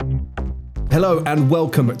Hello and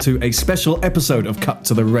welcome to a special episode of Cut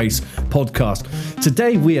to the Race podcast.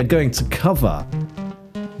 Today we are going to cover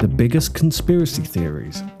the biggest conspiracy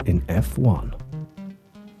theories in F1.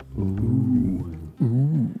 Ooh.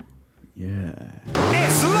 Yeah.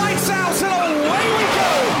 It's lights out and away we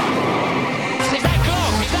go! Is that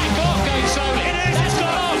clock going slowly? It is, it's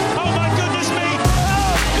gone off! Oh my goodness me!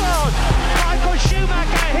 Oh God! Michael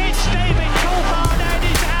Schumacher hits David Coulthard and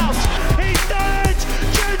he's out! He's done it!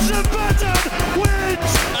 Jenson Button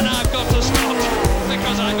wins! And I've got to stop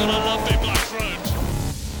because I've got a lovely black throat.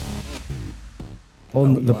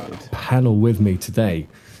 On the panel with me today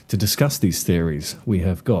to discuss these theories, we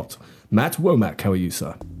have got Matt Womack. How are you,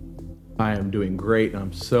 sir? I am doing great, and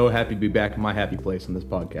I'm so happy to be back in my happy place on this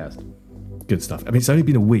podcast. Good stuff. I mean, it's only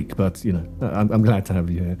been a week, but, you know, I'm glad to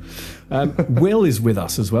have you here. Will is with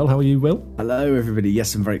us as well. How are you, Will? Hello, everybody.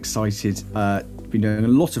 Yes, I'm very excited. Been doing a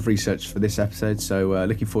lot of research for this episode, so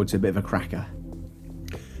looking forward to a bit of a cracker.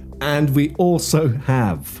 And we also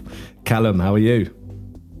have Callum. How are you?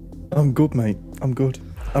 I'm good, mate. I'm good.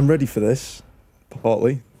 I'm ready for this,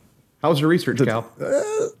 partly. How was your research, Cal?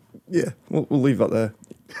 Yeah, we'll leave that there.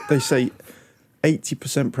 They say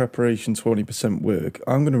 80% preparation, 20% work.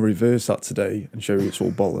 I'm going to reverse that today and show you it's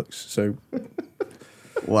all bollocks. So,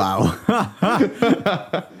 Wow.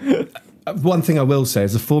 One thing I will say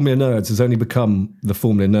is the Formula Nerds has only become the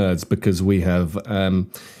Formula Nerds because we have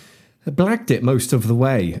blagged it most of the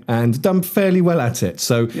way and done fairly well at it.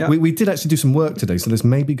 So we did actually do some work today. So this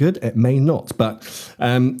may be good, it may not. But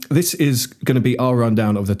this is going to be our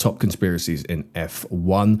rundown of the top conspiracies in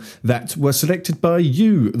F1 that were selected by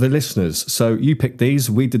you, the listeners. So you picked these,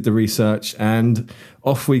 we did the research, and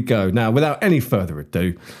off we go. Now, without any further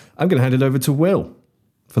ado, I'm going to hand it over to Will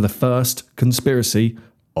for the first conspiracy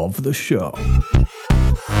of the show.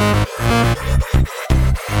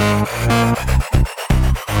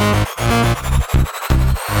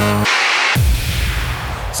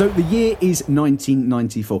 So the year is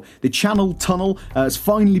 1994. The Channel Tunnel has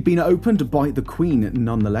finally been opened by the Queen,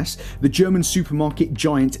 nonetheless. The German supermarket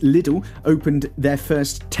giant Lidl opened their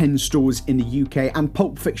first 10 stores in the UK, and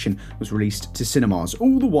Pulp Fiction was released to cinemas.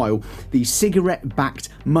 All the while, the cigarette-backed,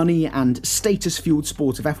 money and status-fueled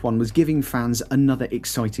sport of F1 was giving fans another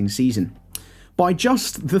exciting season. By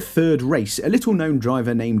just the third race, a little-known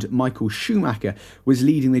driver named Michael Schumacher was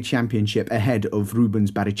leading the championship ahead of Rubens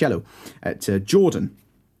Barrichello at Jordan.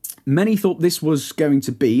 Many thought this was going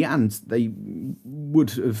to be, and they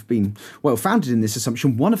would have been, well, founded in this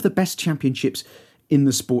assumption, one of the best championships in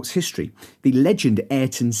the sport's history. The legend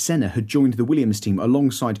Ayrton Senna had joined the Williams team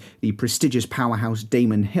alongside the prestigious powerhouse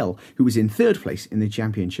Damon Hill, who was in third place in the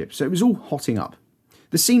championship, so it was all hotting up.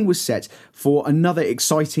 The scene was set for another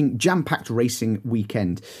exciting, jam-packed racing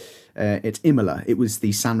weekend at Imola. It was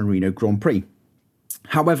the San Marino Grand Prix.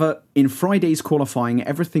 However, in Friday's qualifying,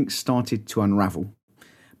 everything started to unravel.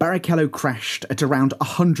 Barrichello crashed at around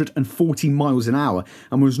 140 miles an hour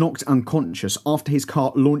and was knocked unconscious after his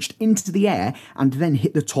car launched into the air and then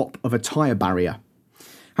hit the top of a tyre barrier.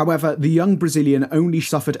 However, the young Brazilian only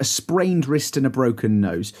suffered a sprained wrist and a broken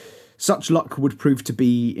nose. Such luck would prove to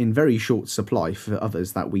be in very short supply for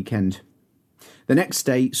others that weekend. The next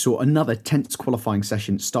day saw another tense qualifying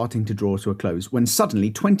session starting to draw to a close, when suddenly,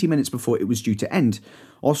 20 minutes before it was due to end,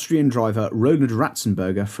 Austrian driver Roland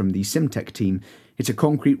Ratzenberger from the Simtek team hit a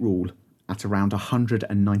concrete wall at around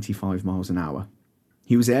 195 miles an hour.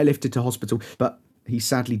 He was airlifted to hospital, but he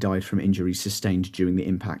sadly died from injuries sustained during the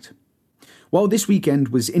impact. While this weekend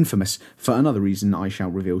was infamous for another reason I shall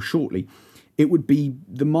reveal shortly, it would be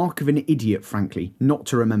the mark of an idiot, frankly, not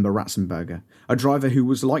to remember Ratzenberger, a driver who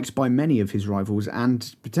was liked by many of his rivals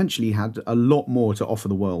and potentially had a lot more to offer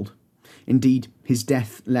the world. Indeed, his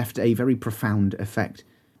death left a very profound effect.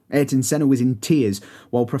 Ayrton Senna was in tears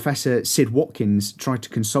while Professor Sid Watkins tried to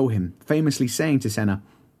console him, famously saying to Senna,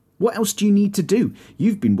 "What else do you need to do?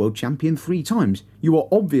 You've been world champion 3 times. You are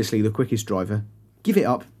obviously the quickest driver. Give it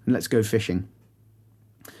up and let's go fishing."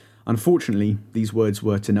 Unfortunately, these words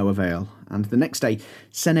were to no avail, and the next day,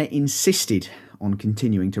 Senna insisted on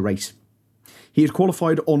continuing to race. He had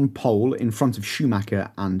qualified on pole in front of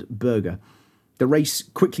Schumacher and Berger. The race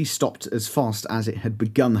quickly stopped as fast as it had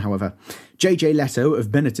begun, however. JJ Leto of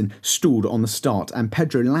Benetton stalled on the start, and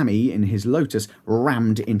Pedro Lamy in his Lotus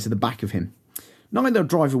rammed into the back of him. Neither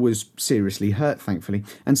driver was seriously hurt, thankfully,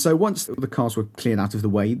 and so once the cars were cleared out of the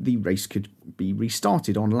way, the race could be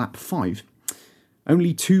restarted on lap 5.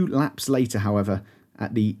 Only 2 laps later, however,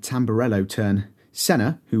 at the Tamburello turn,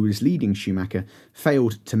 Senna, who was leading Schumacher,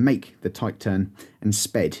 failed to make the tight turn and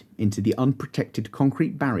sped into the unprotected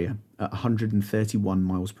concrete barrier at 131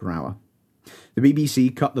 miles per hour. The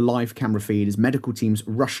BBC cut the live camera feed as medical teams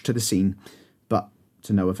rushed to the scene, but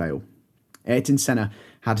to no avail. Ayrton Senna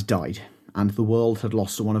had died, and the world had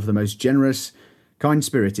lost one of the most generous,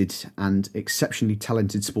 kind-spirited and exceptionally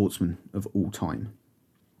talented sportsmen of all time.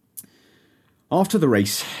 After the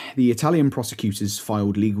race, the Italian prosecutors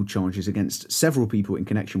filed legal charges against several people in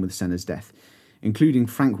connection with Senna's death, including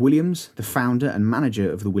Frank Williams, the founder and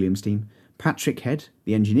manager of the Williams team, Patrick Head,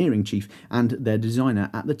 the engineering chief, and their designer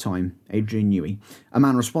at the time, Adrian Newey, a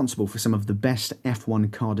man responsible for some of the best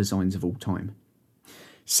F1 car designs of all time.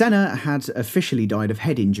 Senna had officially died of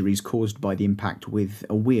head injuries caused by the impact with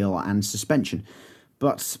a wheel and suspension,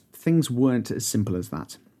 but things weren't as simple as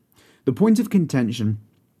that. The point of contention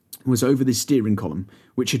was over the steering column,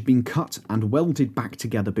 which had been cut and welded back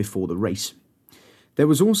together before the race. There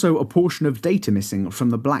was also a portion of data missing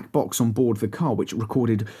from the black box on board the car, which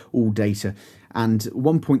recorded all data, and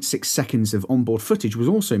 1.6 seconds of onboard footage was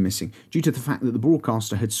also missing due to the fact that the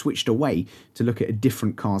broadcaster had switched away to look at a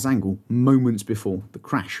different car's angle moments before the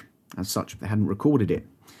crash. As such, they hadn't recorded it.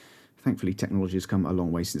 Thankfully, technology has come a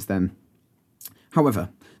long way since then. However,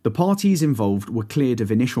 the parties involved were cleared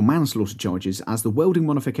of initial manslaughter charges as the welding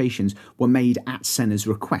modifications were made at Senna's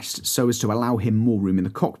request so as to allow him more room in the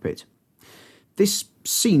cockpit. This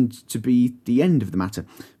seemed to be the end of the matter,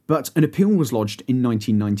 but an appeal was lodged in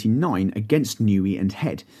 1999 against Newey and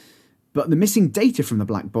Head. But the missing data from the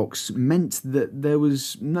black box meant that there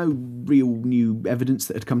was no real new evidence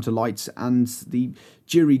that had come to light, and the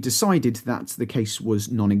jury decided that the case was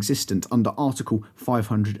non-existent under Article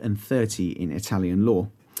 530 in Italian law.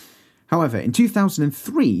 However, in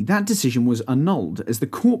 2003, that decision was annulled as the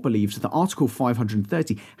court believed that Article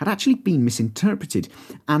 530 had actually been misinterpreted,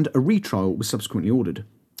 and a retrial was subsequently ordered.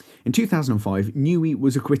 In 2005, Newey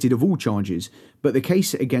was acquitted of all charges, but the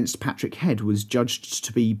case against Patrick Head was judged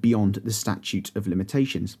to be beyond the statute of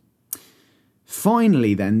limitations.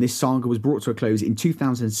 Finally, then, this saga was brought to a close in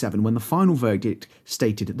 2007 when the final verdict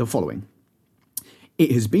stated the following.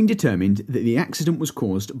 It has been determined that the accident was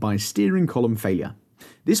caused by a steering column failure.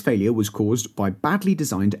 This failure was caused by badly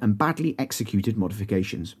designed and badly executed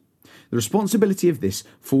modifications. The responsibility of this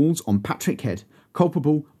falls on Patrick Head,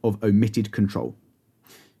 culpable of omitted control.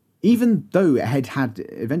 Even though Head had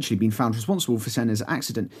eventually been found responsible for Senna's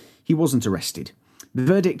accident, he wasn't arrested. The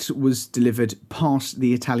verdict was delivered past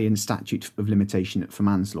the Italian statute of limitation for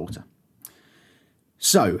manslaughter.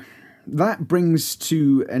 So, that brings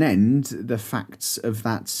to an end the facts of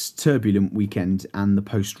that turbulent weekend and the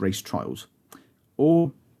post-race trials.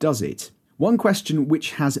 Or does it? One question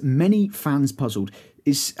which has many fans puzzled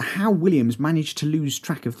is how Williams managed to lose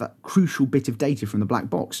track of that crucial bit of data from the black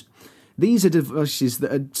box. These are devices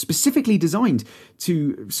that are specifically designed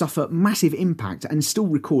to suffer massive impact and still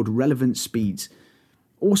record relevant speeds.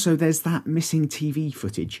 Also, there's that missing TV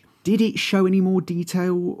footage. Did it show any more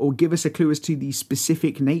detail or give us a clue as to the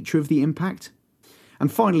specific nature of the impact?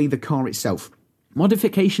 And finally, the car itself.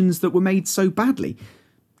 Modifications that were made so badly.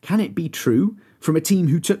 Can it be true from a team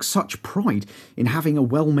who took such pride in having a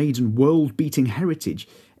well-made and world-beating heritage?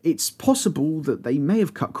 It's possible that they may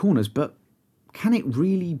have cut corners, but can it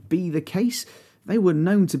really be the case? They were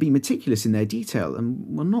known to be meticulous in their detail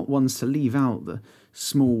and were not ones to leave out the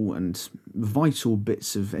small and vital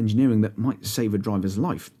bits of engineering that might save a driver's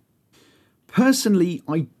life. Personally,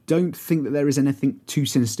 I don't think that there is anything too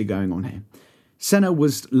sinister going on here. Senna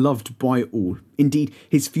was loved by all. Indeed,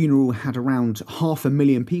 his funeral had around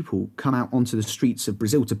 500,000 people come out onto the streets of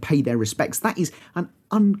Brazil to pay their respects. That is an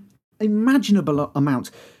unimaginable amount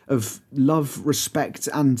of love, respect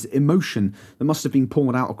and emotion that must have been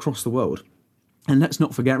poured out across the world. And let's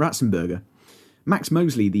not forget Ratzenberger. Max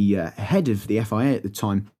Mosley, the head of the FIA at the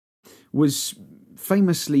time, was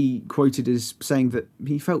famously quoted as saying that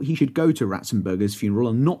he felt he should go to Ratzenberger's funeral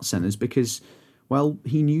and not Senna's because, well,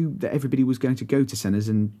 he knew that everybody was going to go to Senna's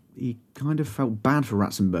and he kind of felt bad for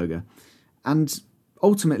Ratzenberger. And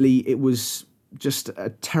ultimately, it was just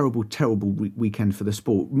a terrible, terrible weekend for the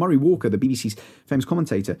sport. Murray Walker, the BBC's famous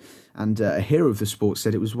commentator and a hero of the sport,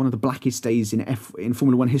 said it was one of the blackest days in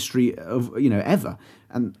Formula One history of ever,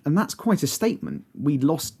 and that's quite a statement. We'd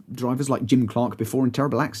lost drivers like Jim Clark before in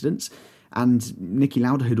terrible accidents, and Niki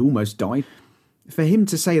Lauda had almost died. For him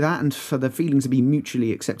to say that and for the feelings to be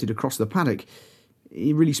mutually accepted across the paddock,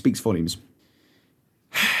 it really speaks volumes.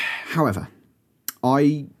 However,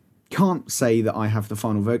 I can't say that I have the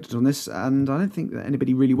final verdict on this, and I don't think that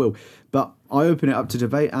anybody really will. But I open it up to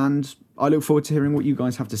debate, and I look forward to hearing what you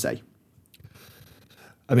guys have to say.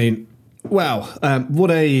 I mean, wow, what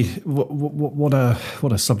a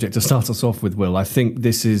subject to start us off with, Will. I think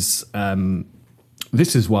this is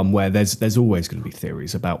This is one where there's always going to be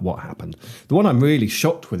theories about what happened. The one I'm really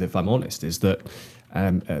shocked with, if I'm honest, is that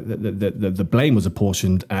the blame was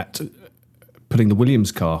apportioned at putting the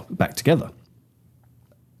Williams car back together.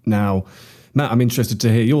 Now, Matt, I'm interested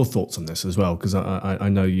to hear your thoughts on this as well, because I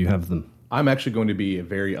know you have them. I'm actually going to be a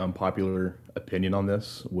very unpopular opinion on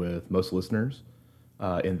this with most listeners,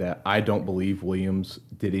 in that I don't believe Williams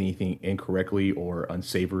did anything incorrectly or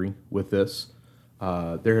unsavory with this.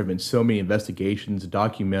 There have been so many investigations,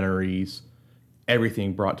 documentaries,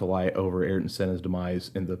 everything brought to light over Ayrton Senna's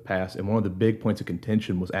demise in the past. And one of the big points of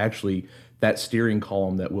contention was actually that steering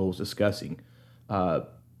column that Will was discussing.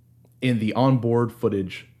 In the onboard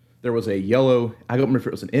footage, there was a yellow, I don't remember if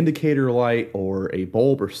it was an indicator light or a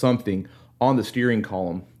bulb or something on the steering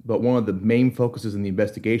column. But one of the main focuses in the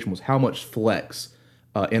investigation was how much flex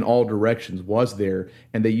in all directions was there,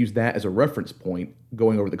 and they used that as a reference point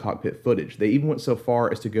going over the cockpit footage. They even went so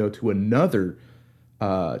far as to go to another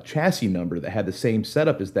chassis number that had the same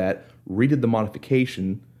setup as that, redid the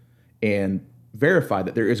modification, and verified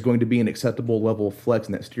that there is going to be an acceptable level of flex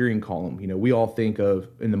in that steering column. You know, we all think of,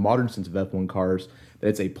 in the modern sense of F1 cars, that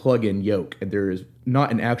it's a plug-in yoke, and there is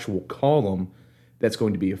not an actual column that's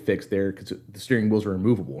going to be affixed there because the steering wheels are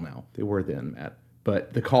removable now. They were then, Matt.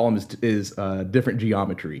 But the column is different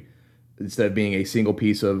geometry instead of being a single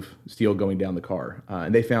piece of steel going down the car.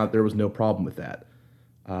 And they found there was no problem with that.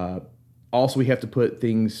 Also, we have to put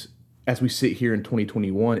things, as we sit here in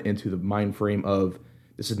 2021, into the mind frame of,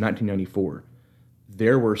 this is 1994.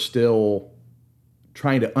 There were still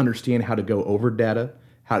trying to understand how to go over data,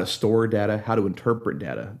 how to store data, how to interpret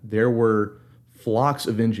data. There were flocks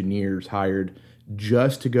of engineers hired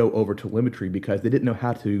just to go over telemetry because they didn't know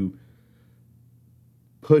how to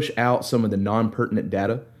push out some of the non-pertinent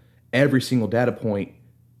data. Every single data point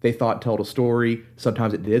they thought told a story.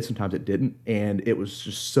 Sometimes it did, sometimes it didn't. And it was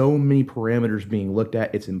just so many parameters being looked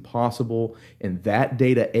at. It's impossible in that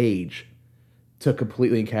data age to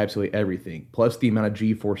completely encapsulate everything. Plus the amount of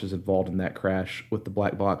G-forces involved in that crash with the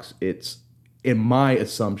black box. It's, in my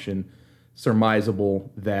assumption, surmisable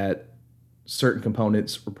that certain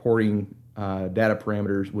components reporting data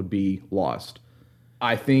parameters would be lost.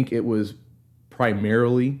 I think it was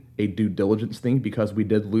primarily a due diligence thing because we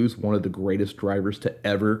did lose one of the greatest drivers to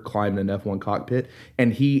ever climb in an F1 cockpit,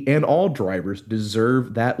 and he and all drivers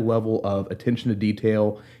deserve that level of attention to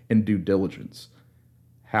detail and due diligence.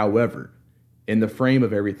 However, in the frame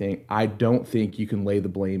of everything, I don't think you can lay the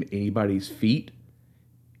blame at anybody's feet,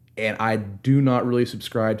 and I do not really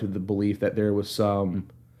subscribe to the belief that there was some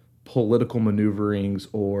political maneuverings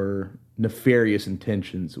or nefarious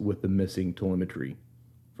intentions with the missing telemetry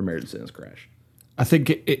from Ayrton Senna's crash. I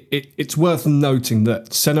think it's worth noting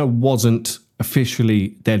that Senna wasn't officially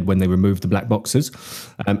dead when they removed the black boxes.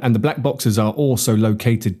 And the black boxes are also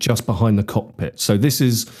located just behind the cockpit. So this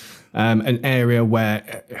is an area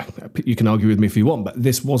where you can argue with me if you want, but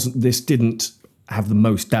this didn't have the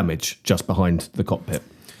most damage just behind the cockpit.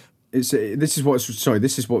 This is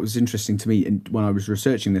what was interesting to me when I was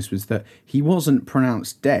researching this, was that he wasn't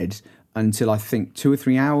pronounced dead until I think 2 or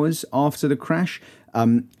 3 hours after the crash.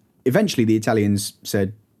 Eventually, the Italians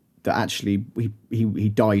said that actually he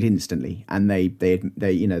died instantly, and they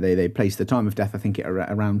placed the time of death, I think, at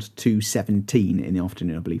around 2:17 in the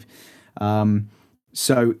afternoon, I believe.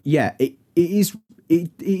 So yeah, it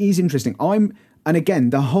is interesting. And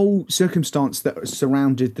again, the whole circumstance that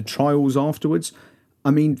surrounded the trials afterwards.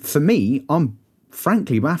 I mean, for me, I'm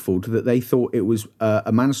frankly baffled that they thought it was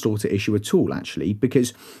a manslaughter issue at all, actually,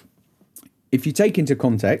 because if you take into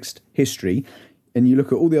context history and you look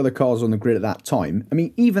at all the other cars on the grid at that time, I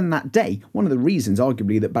mean, even that day, one of the reasons,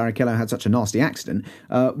 arguably, that Barrichello had such a nasty accident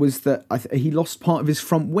was that he lost part of his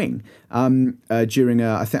front wing during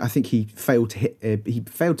I think he failed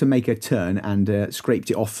to make a turn and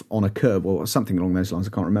scraped it off on a curb or something along those lines.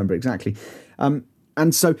 I can't remember exactly.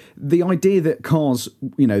 And so the idea that cars,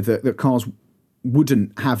 that cars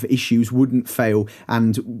wouldn't have issues, wouldn't fail,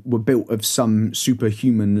 and were built of some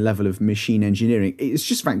superhuman level of machine engineering, it's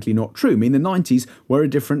just frankly not true. I mean, the 90s were a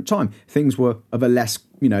different time. Things were of a less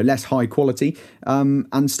high quality,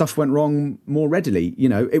 and stuff went wrong more readily.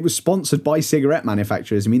 It was sponsored by cigarette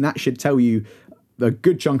manufacturers. I mean, that should tell you a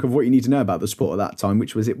good chunk of what you need to know about the sport at that time,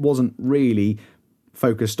 which was it wasn't really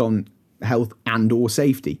focused on health and or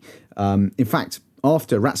safety. In fact,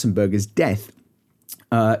 after Ratzenberger's death,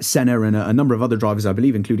 Senna and a number of other drivers, I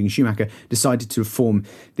believe, including Schumacher, decided to form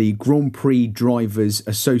the Grand Prix Drivers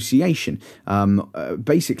Association,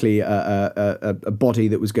 basically a body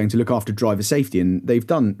that was going to look after driver safety, and they've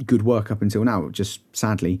done good work up until now. Just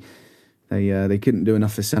sadly, they couldn't do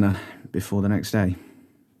enough for Senna before the next day.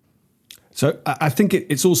 So I think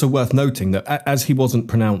it's also worth noting that as he wasn't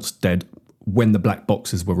pronounced dead when the black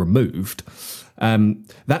boxes were removed,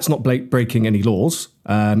 that's not breaking any laws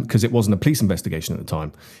because it wasn't a police investigation at the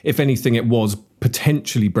time. If anything, it was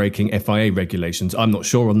potentially breaking FIA regulations. I'm not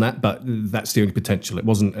sure on that, but that's the only potential. It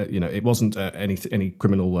wasn't, any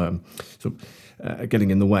criminal getting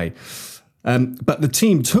in the way. But the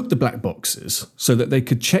team took the black boxes so that they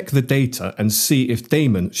could check the data and see if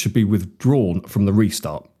Damon should be withdrawn from the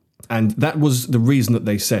restart. And that was the reason that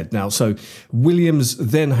they said. Now, so Williams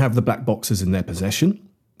then have the black boxes in their possession,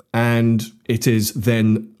 and it is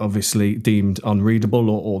then obviously deemed unreadable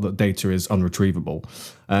or the data is unretrievable.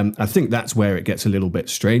 I think that's where it gets a little bit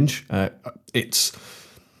strange. It's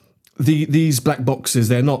these black boxes,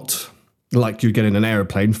 they're not like you get in an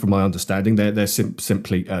aeroplane, from my understanding. They're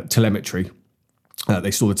simply telemetry.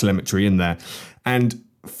 They store the telemetry in there. And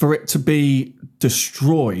for it to be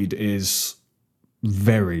destroyed is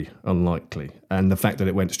very unlikely. And the fact that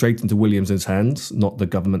it went straight into Williams' hands, not the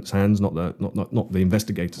government's hands, not the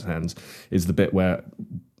investigators' hands, is the bit where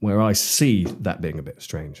I see that being a bit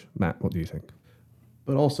strange. Matt, what do you think?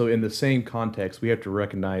 But also in the same context, we have to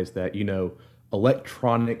recognize that,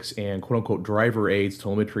 electronics and quote-unquote driver aids,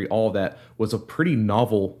 telemetry, all of that was a pretty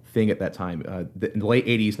novel thing at that time. In the late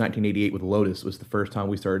 80s, 1988 with Lotus was the first time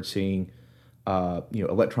we started seeing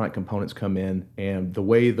electronic components come in, and the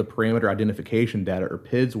way the parameter identification data, or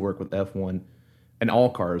PIDs, work with F1 and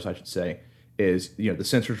all cars, I should say, is the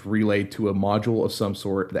sensors relayed to a module of some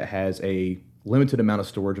sort that has a limited amount of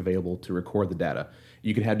storage available to record the data.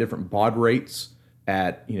 You can have different baud rates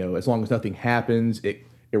at as long as nothing happens, it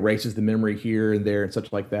erases the memory here and there and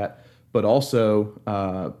such like that. But also,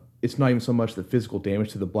 it's not even so much the physical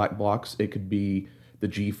damage to the black box. It could be the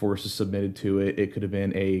G-forces submitted to it. It could have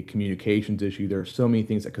been a communications issue. There are so many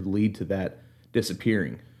things that could lead to that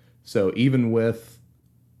disappearing. So even with,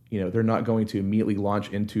 they're not going to immediately launch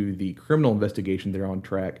into the criminal investigation they're on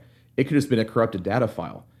track, it could have just been a corrupted data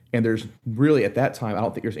file. And there's really, at that time, I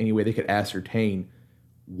don't think there's any way they could ascertain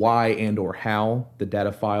why and or how the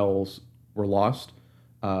data files were lost.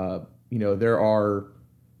 There are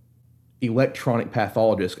electronic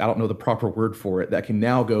pathologists, I don't know the proper word for it, that can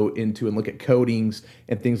now go into and look at codings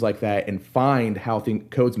and things like that and find how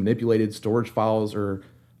code's manipulated, storage files are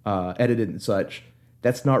edited and such.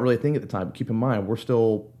 That's not really a thing at the time. Keep in mind, we're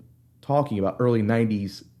still talking about early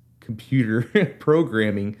 90s computer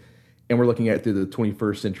programming, and we're looking at it through the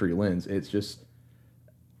 21st century lens. It's just,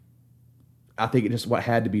 I think it's just what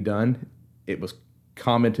had to be done. It was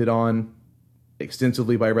commented on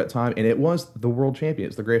extensively by that time, and it was the world champion.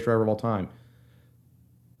 It's the greatest driver of all time.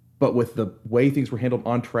 But with the way things were handled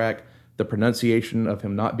on track, the pronunciation of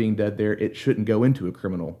him not being dead there, it shouldn't go into a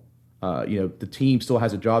criminal. The team still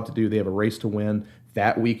has a job to do. They have a race to win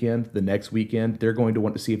that weekend, the next weekend. They're going to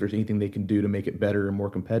want to see if there's anything they can do to make it better and more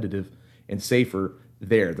competitive and safer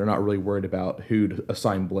there. They're not really worried about who to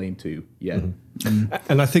assign blame to yet. Mm-hmm.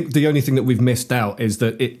 And I think the only thing that we've missed out is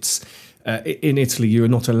that it's in Italy, you are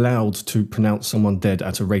not allowed to pronounce someone dead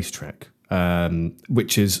at a racetrack,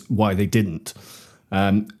 which is why they didn't.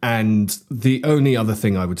 And the only other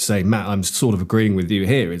thing I would say, Matt, I'm sort of agreeing with you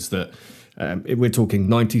here, is that we're talking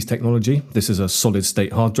 90s technology. This is a solid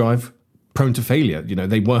state hard drive, prone to failure.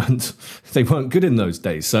 They weren't good in those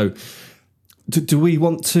days. So do we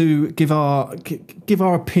want to give our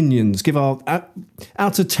opinions, give our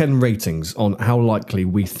out of 10 ratings on how likely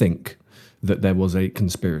we think that there was a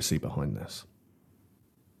conspiracy behind this?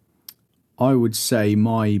 I would say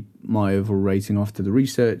my overall rating after the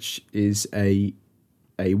research is a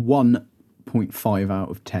 1.5 out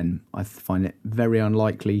of 10. I find it very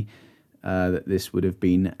unlikely that this would have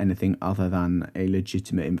been anything other than a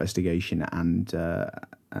legitimate investigation and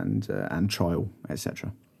trial,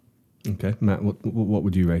 etc. Okay, Matt, what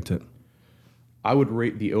would you rate it? I would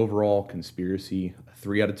rate the overall conspiracy a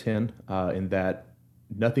 3 out of 10 in that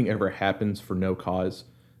nothing ever happens for no cause.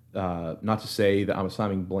 Not to say that I'm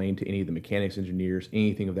assigning blame to any of the mechanics, engineers,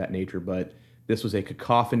 anything of that nature, but this was a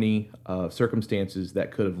cacophony of circumstances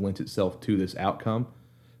that could have lent itself to this outcome.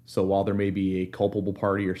 So while there may be a culpable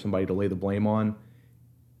party or somebody to lay the blame on,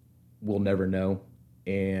 we'll never know.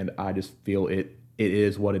 And I just feel it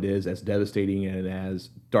is what it is, as devastating and as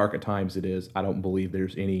dark at times it is. I don't believe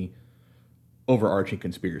there's any overarching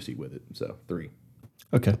conspiracy with it. So 3.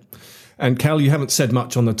 Okay. And Cal, you haven't said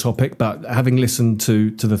much on the topic, but having listened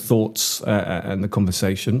to the thoughts and the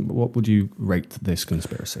conversation, what would you rate this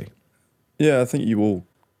conspiracy? Yeah, I think you all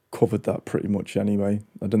covered that pretty much anyway.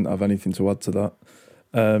 I didn't have anything to add to that.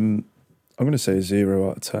 I'm going to say a 0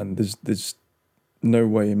 out of 10. There's no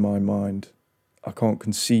way in my mind, I can't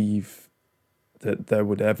conceive that there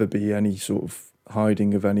would ever be any sort of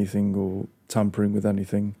hiding of anything or tampering with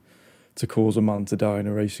anything to cause a man to die in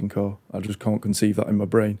a racing car. I just can't conceive that in my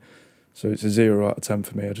brain. So it's a 0 out of 10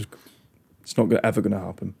 for me. It's not ever going to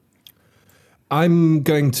happen. I'm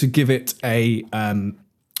going to give it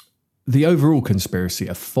the overall conspiracy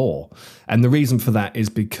a 4. And the reason for that is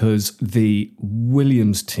because the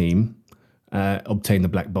Williams team obtained the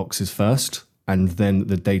black boxes first, and then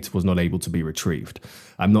the data was not able to be retrieved.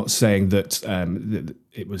 I'm not saying that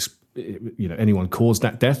anyone caused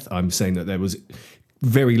that death. I'm saying that there was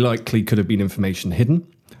very likely could have been information hidden,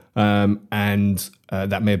 and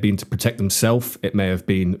that may have been to protect themselves. It may have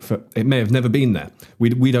never been there.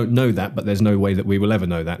 We don't know that, but there's no way that we will ever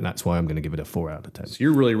know that. And that's why I'm going to give it a 4 out of 10. So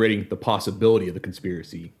you're really rating the possibility of the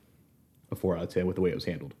conspiracy a 4 out of 10 with the way it was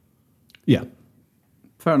handled. Yeah,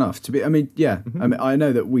 fair enough. I mean, I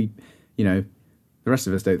know that the rest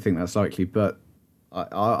of us don't think that's likely, but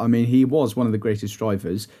I mean, he was one of the greatest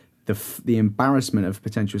drivers. The embarrassment of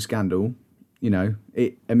potential scandal,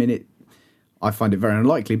 I find it very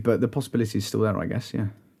unlikely, but the possibility is still there, I guess. Yeah.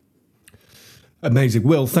 Amazing.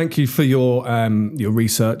 Will, thank you for your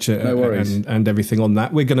research and everything on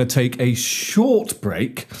that. We're going to take a short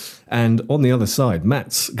break, and on the other side,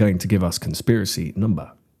 Matt's going to give us conspiracy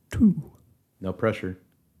number 2. No pressure.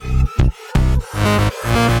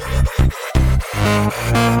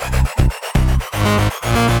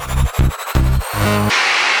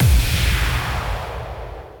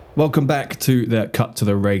 Welcome back to the Cut to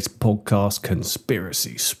the Race podcast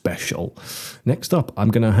conspiracy special. Next up, I'm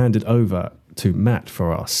going to hand it over to Matt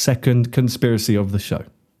for our second conspiracy of the show.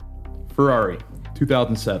 Ferrari,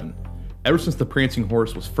 2007. Ever since the prancing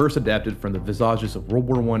horse was first adapted from the visages of World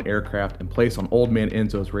War I aircraft and placed on old man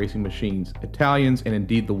Enzo's racing machines, Italians, and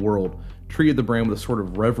indeed the world, treated the brand with a sort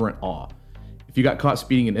of reverent awe. If you got caught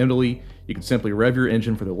speeding in Italy, you could simply rev your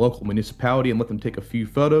engine for the local municipality and let them take a few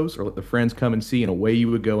photos, or let the friends come and see, and away you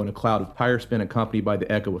would go in a cloud of tire spin accompanied by the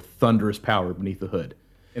echo of thunderous power beneath the hood.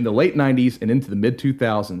 In the late 90s and into the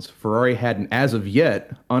mid-2000s, Ferrari had an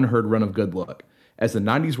as-of-yet unheard run of good luck. As the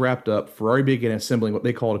 90s wrapped up, Ferrari began assembling what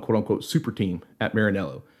they called a quote-unquote super team at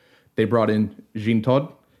Maranello. They brought in Jean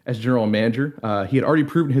Todt as general manager. He had already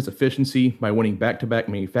proven his efficiency by winning back-to-back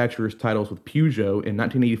manufacturers' titles with Peugeot in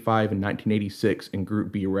 1985 and 1986 in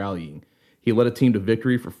Group B rallying. He led a team to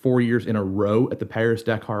victory for 4 years in a row at the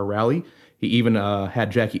Paris-Dakar Rally. He even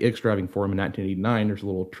had Jackie Ickx driving for him in 1989. There's a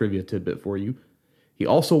little trivia tidbit for you. He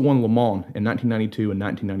also won Le Mans in 1992 and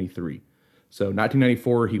 1993. So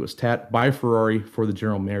 1994, he was tapped by Ferrari for the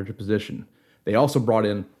general manager position. They also brought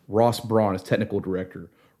in Ross Brawn as technical director,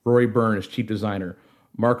 Rory Byrne as chief designer,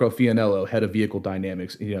 Marco Fianello, head of vehicle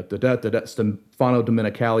dynamics, Stefano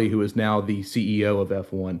Domenicali, who is now the CEO of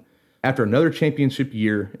F1. After another championship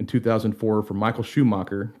year in 2004 for Michael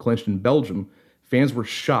Schumacher, clinched in Belgium, fans were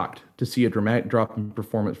shocked to see a dramatic drop in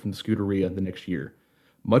performance from the Scuderia the next year.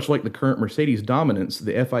 Much like the current Mercedes dominance,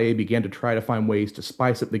 the FIA began to try to find ways to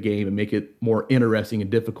spice up the game and make it more interesting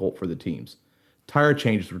and difficult for the teams. Tire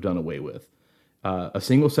changes were done away with. A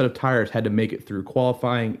single set of tires had to make it through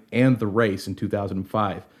qualifying and the race in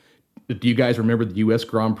 2005. Do you guys remember the U.S.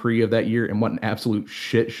 Grand Prix of that year and what an absolute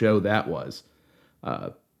shit show that was?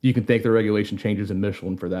 You can thank the regulation changes in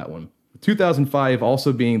Michelin for that one. 2005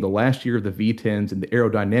 also being the last year of the V10s and the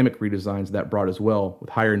aerodynamic redesigns that brought as well, with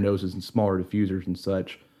higher noses and smaller diffusers and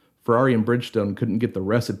such. Ferrari and Bridgestone couldn't get the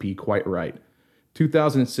recipe quite right.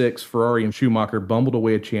 2006, Ferrari and Schumacher bumbled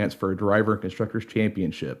away a chance for a driver and constructors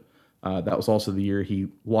championship. That was also the year he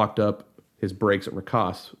locked up his brakes at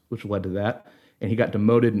Rakas, which led to that, and he got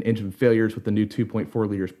demoted, and engine failures with the new 2.4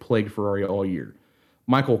 liters plagued Ferrari all year.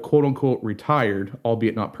 Michael quote-unquote retired,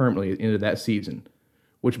 albeit not permanently, at the end of that season,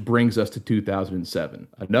 which brings us to 2007.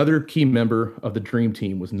 Another key member of the Dream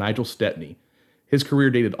Team was Nigel Stepney. His career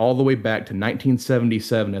dated all the way back to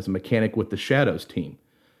 1977 as a mechanic with the Shadows team.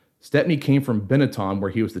 Stepney came from Benetton,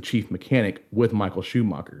 where he was the chief mechanic with Michael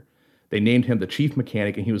Schumacher. They named him the chief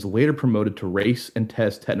mechanic, and he was later promoted to race and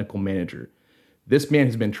test technical manager. This man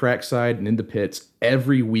has been trackside and in the pits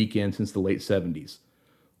every weekend since the late 70s.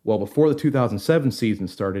 Well, before the 2007 season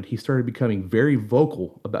started, he started becoming very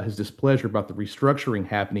vocal about his displeasure about the restructuring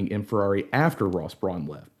happening in Ferrari after Ross Brawn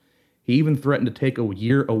left. He even threatened to take a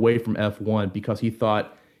year away from F1 because he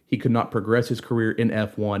thought he could not progress his career in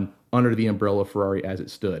F1 under the umbrella of Ferrari as it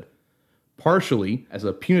stood. Partially, as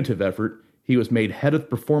a punitive effort, he was made head of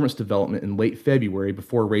performance development in late February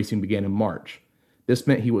before racing began in March. This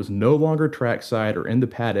meant he was no longer trackside or in the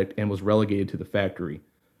paddock and was relegated to the factory.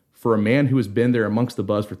 For a man who has been there amongst the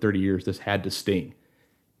buzz for 30 years, this had to sting,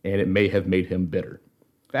 and it may have made him bitter.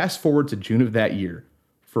 Fast forward to June of that year,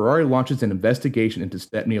 Ferrari launches an investigation into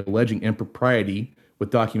Stepney alleging impropriety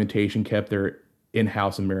with documentation kept there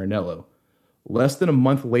in-house in Maranello. Less than a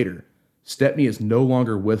month later, Stepney is no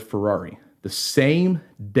longer with Ferrari. The same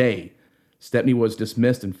day Stepney was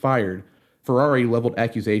dismissed and fired, Ferrari leveled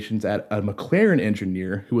accusations at a McLaren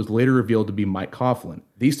engineer who was later revealed to be Mike Coughlin.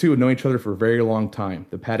 These two have known each other for a very long time.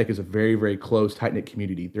 The paddock is a very, very close, tight-knit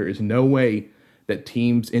community. There is no way that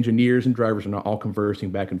teams, engineers, and drivers are not all conversing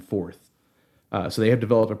back and forth. So they have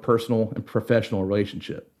developed a personal and professional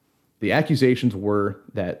relationship. The accusations were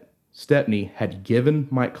that Stepney had given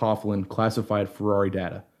Mike Coughlin classified Ferrari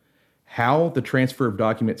data. How the transfer of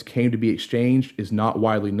documents came to be exchanged is not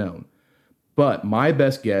widely known. But my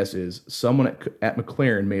best guess is someone at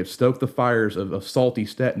McLaren may have stoked the fires of salty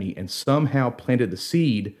Stepney and somehow planted the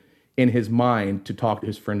seed in his mind to talk to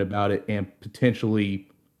his friend about it and potentially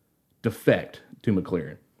defect to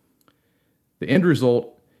McLaren. The end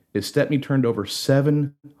result is Stepney turned over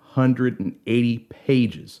 780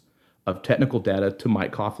 pages of technical data to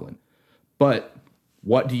Mike Coughlin. But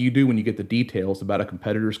what do you do when you get the details about a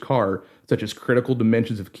competitor's car, such as critical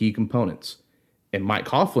dimensions of key components? In Mike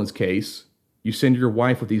Coughlin's case, you send your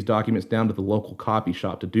wife with these documents down to the local coffee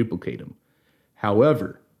shop to duplicate them.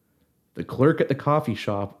 However, the clerk at the coffee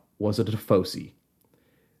shop was a tifosi.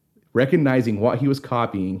 Recognizing what he was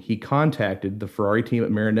copying, he contacted the Ferrari team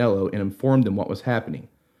at Maranello and informed them what was happening.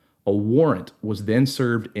 A warrant was then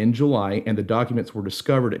served in July, and the documents were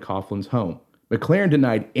discovered at Coughlin's home. McLaren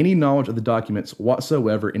denied any knowledge of the documents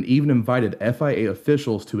whatsoever and even invited FIA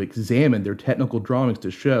officials to examine their technical drawings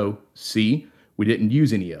to show, see, we didn't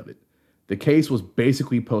use any of it. The case was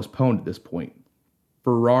basically postponed at this point.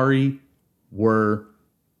 Ferrari were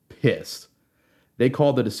pissed. They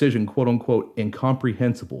called the decision, quote-unquote,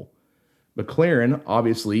 incomprehensible. McLaren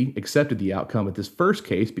obviously accepted the outcome of this first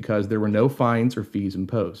case because there were no fines or fees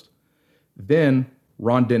imposed. Then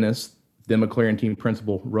Ron Dennis, then McLaren team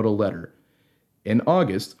principal, wrote a letter in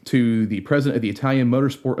August to the president of the Italian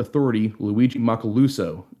Motorsport Authority, Luigi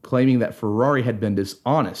Macaluso, claiming that Ferrari had been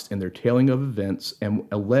dishonest in their tailing of events and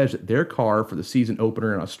alleged that their car for the season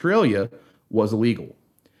opener in Australia was illegal.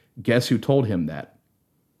 Guess who told him that?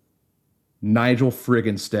 Nigel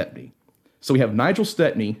friggin' Stepney. So we have Nigel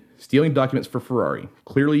Stepney stealing documents for Ferrari.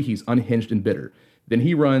 Clearly, he's unhinged and bitter. Then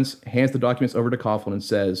he hands the documents over to Coughlin and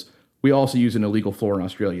says, we also use an illegal floor in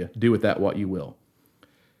Australia. Do with that what you will.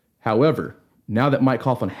 However, now that Mike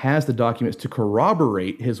Coughlin has the documents to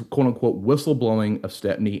corroborate his quote-unquote whistleblowing of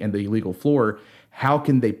Stepney and the illegal floor, how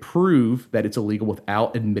can they prove that it's illegal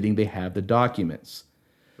without admitting they have the documents?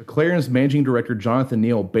 McLaren's managing director, Jonathan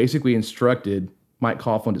Neal, basically instructed Mike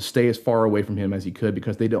Coughlin to stay as far away from him as he could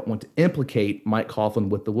because they don't want to implicate Mike Coughlin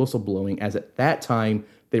with the whistleblowing, as at that time,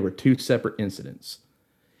 they were two separate incidents.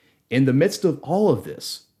 In the midst of all of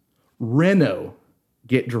this, Renault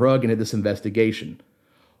get drug into this investigation.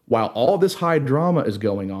 While all this high drama is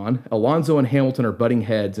going on, Alonso and Hamilton are butting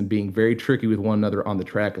heads and being very tricky with one another on the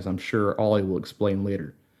track, as I'm sure Ollie will explain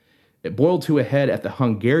later. It boiled to a head at the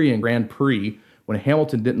Hungarian Grand Prix when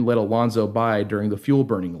Hamilton didn't let Alonso by during the fuel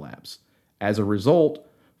burning laps. As a result,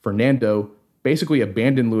 Fernando basically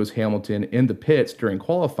abandoned Lewis Hamilton in the pits during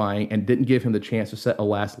qualifying and didn't give him the chance to set a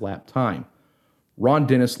last lap time. Ron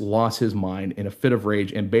Dennis lost his mind in a fit of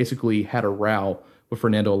rage and basically had a row with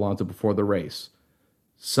Fernando Alonso before the race.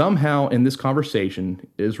 Somehow in this conversation,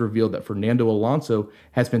 it is revealed that Fernando Alonso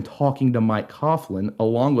has been talking to Mike Coughlin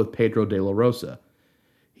along with Pedro de la Rosa.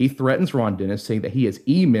 He threatens Ron Dennis, saying that he has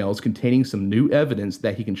emails containing some new evidence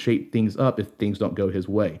that he can shape things up if things don't go his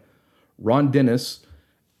way. Ron Dennis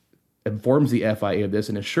informs the FIA of this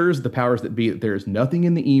and assures the powers that be that there is nothing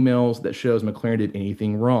in the emails that shows McLaren did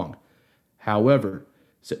anything wrong. However,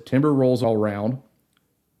 September rolls all around.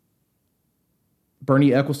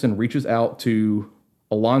 Bernie Eccleston reaches out to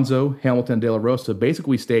Alonso, Hamilton, and De La Rosa,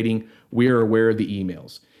 basically stating, we are aware of the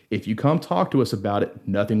emails. If you come talk to us about it,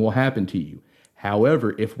 nothing will happen to you.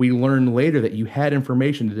 However, if we learn later that you had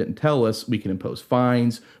information that didn't tell us, we can impose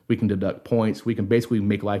fines, we can deduct points, we can basically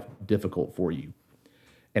make life difficult for you.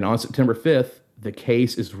 And on September 5th, the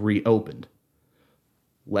case is reopened.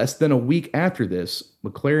 Less than a week after this,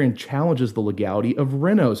 McLaren challenges the legality of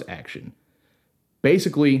Renault's action.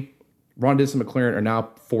 Basically, Ron Dennis and McLaren are now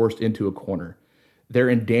forced into a corner. They're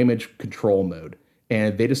in damage control mode.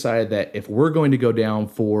 And they decided that if we're going to go down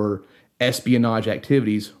for espionage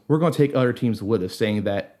activities, we're going to take other teams with us, saying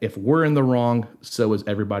that if we're in the wrong, so is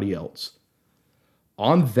everybody else.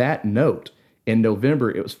 On that note, in November,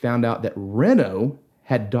 it was found out that Renault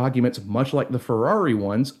had documents much like the Ferrari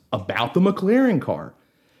ones about the McLaren car.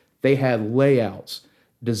 They had layouts,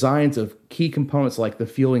 designs of key components like the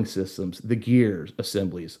fueling systems, the gears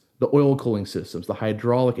assemblies, the oil cooling systems, the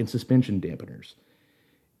hydraulic and suspension dampeners.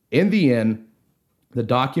 In the end, the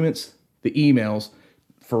documents the emails,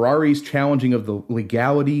 Ferrari's challenging of the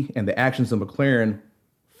legality and the actions of McLaren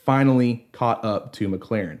finally caught up to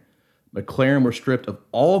McLaren. McLaren were stripped of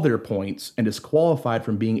all their points and disqualified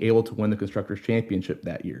from being able to win the Constructors' Championship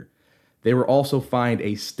that year. They were also fined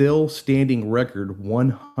a still standing record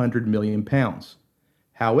 £100 million.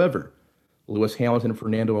 However, Lewis Hamilton and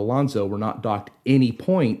Fernando Alonso were not docked any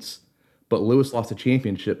points, but Lewis lost the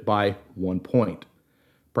championship by 1 point.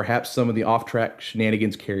 Perhaps some of the off-track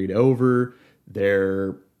shenanigans carried over.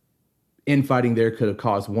 Their infighting there could have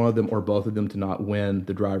caused one of them or both of them to not win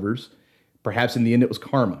the drivers. Perhaps in the end it was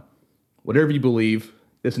karma. Whatever you believe,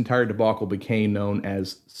 this entire debacle became known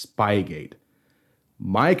as Spygate.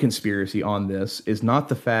 My conspiracy on this is not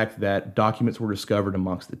the fact that documents were discovered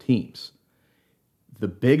amongst the teams. The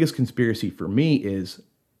biggest conspiracy for me is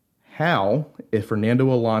how, if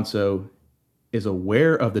Fernando Alonso is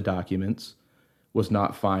aware of the documents, was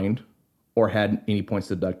not fined or had any points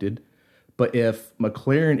deducted, but if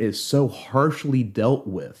McLaren is so harshly dealt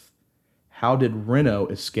with, how did Renault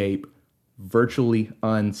escape virtually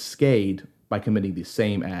unscathed by committing the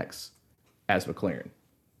same acts as McLaren?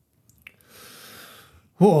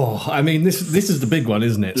 Oh, I mean, this is the big one,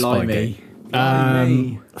 isn't it? Blimey.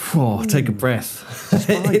 Take a breath.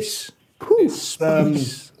 Spice.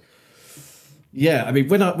 Spice. Yeah, I mean,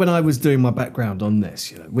 when I was doing my background on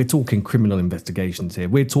this, we're talking criminal investigations here.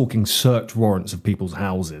 We're talking search warrants of people's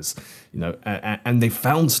houses, and they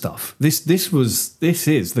found stuff. This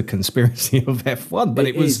is the conspiracy of F1, but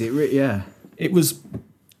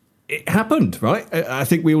it happened, right? I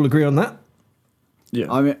think we all agree on that. Yeah.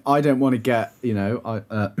 I mean, I don't want to get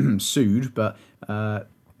sued, but I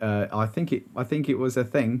think it was a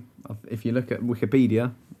thing. If you look at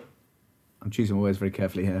Wikipedia, I'm choosing my words very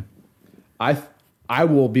carefully here. I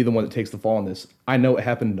will be the one that takes the fall on this. I know it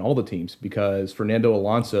happened in all the teams because Fernando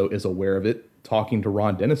Alonso is aware of it, talking to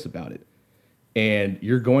Ron Dennis about it. And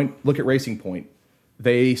look at Racing Point.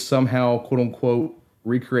 They somehow, quote unquote,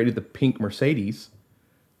 recreated the pink Mercedes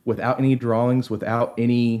without any drawings, without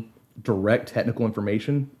any direct technical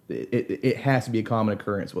information. It has to be a common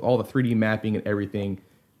occurrence. With all the 3D mapping and everything,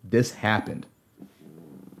 this happened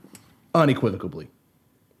unequivocally.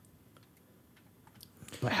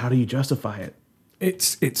 But how do you justify it?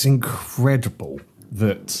 It's incredible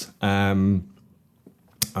that I'm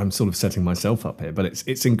sort of setting myself up here, but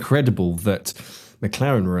it's incredible that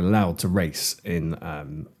McLaren were allowed to race in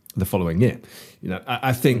the following year.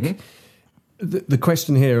 I think the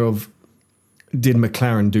question here of did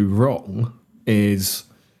McLaren do wrong is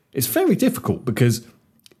very difficult, because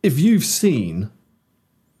if you've seen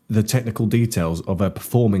the technical details of a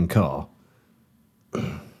performing car,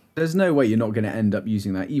 there's no way you're not going to end up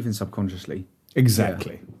using that, even subconsciously.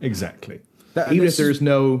 Exactly. Even if there's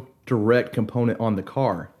no direct component on the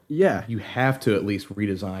car, yeah, you have to at least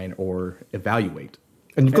redesign or evaluate.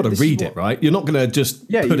 And you've got to read it, right? You're not going to just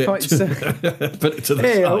put it to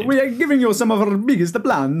the side. We are giving you some of our biggest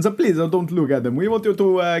plans. Please don't look at them. We want you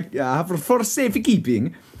to have for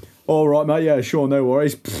safekeeping. All right, mate. Yeah, sure, no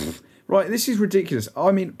worries. Right, this is ridiculous.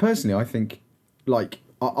 I mean, personally, I think,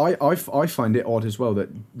 I find it odd as well that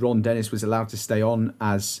Ron Dennis was allowed to stay on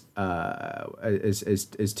as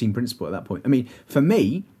team principal at that point. I mean, for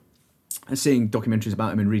me, seeing documentaries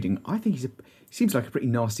about him and reading, I think he seems like a pretty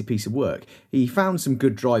nasty piece of work. He found some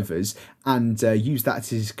good drivers and used that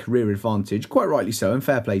to his career advantage, quite rightly so, and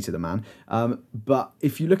fair play to the man. But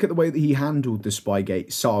if you look at the way that he handled the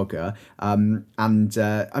Spygate saga,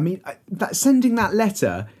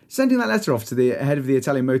 sending that letter off to the head of the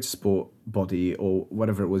Italian motorsport body or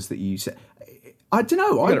whatever it was that you said, I don't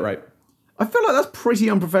know. You got it right. I feel like that's pretty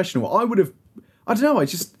unprofessional.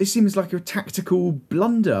 It seems like a tactical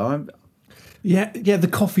blunder. Yeah, the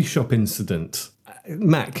coffee shop incident.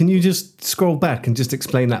 Matt, can you just scroll back and just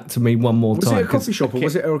explain that to me one more time? Was it a coffee shop or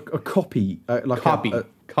was it a copy? Copy.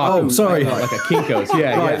 Oh, sorry. Like a Kinko's.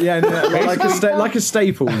 Yeah, right, yeah. Like a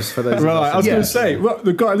Staples for those. Right, I was going to say,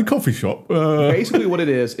 the guy in the coffee shop. Basically what it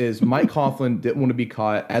is Mike Coughlin didn't want to be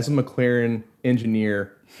caught as a McLaren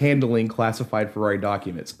engineer handling classified Ferrari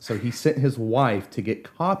documents. So he sent his wife to get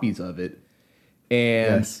copies of it.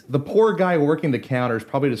 And the poor guy working the counters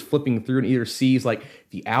probably just flipping through and either sees like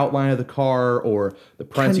the outline of the car or the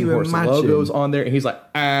Prancing Horse logos on there. And he's like,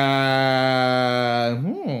 Hang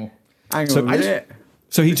on a minute.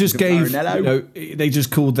 So he just gave, they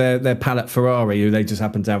just called their pallet Ferrari, who they just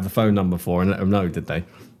happened to have the phone number for, and let them know, did they?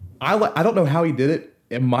 I don't know how he did it,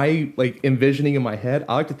 in my envisioning in my head,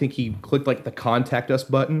 I like to think he clicked like the contact us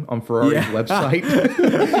button on Ferrari's website.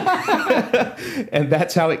 And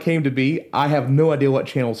that's how it came to be. I have no idea what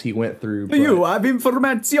channels he went through. Do you have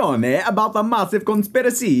information about the massive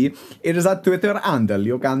conspiracy? It is a Twitter handle.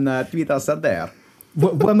 You can tweet us there.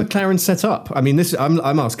 Were McLaren set up? I mean,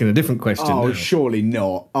 I'm asking a different question. Oh, now. surely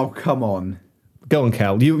not. Oh, come on. Go on,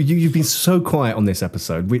 Cal. You've been so quiet on this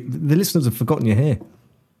episode. The listeners have forgotten you're here.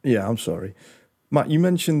 Yeah, I'm sorry. Matt, you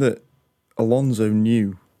mentioned that Alonso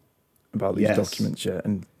knew about these documents,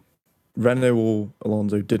 and Renault or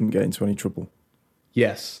Alonso didn't get into any trouble.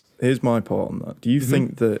 Yes. Here's my part on that. Do you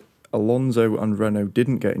think that Alonso and Renault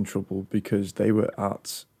didn't get in trouble because they were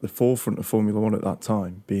at the forefront of Formula One at that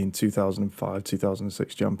time, being 2005,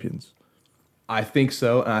 2006 champions? I think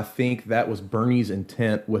so, and I think that was Bernie's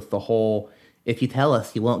intent with the whole, if you tell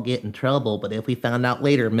us, you won't get in trouble, but if we found out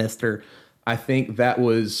later, mister, I think that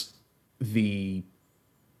was the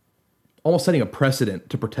almost setting a precedent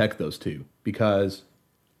to protect those two, because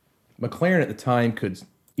McLaren at the time could,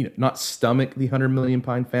 not stomach the 100 million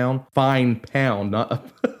fine pound, not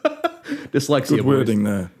dyslexia. Good wording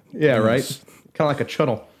there. Yeah, right. Kind of like a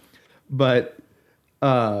chunnel, but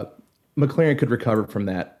McLaren could recover from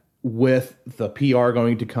that with the PR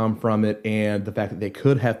going to come from it, and the fact that they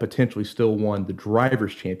could have potentially still won the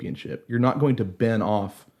drivers' championship. You're not going to bin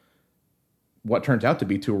off what turns out to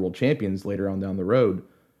be two world champions later on down the road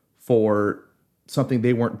for something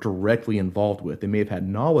they weren't directly involved with. They may have had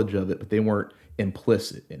knowledge of it, but they weren't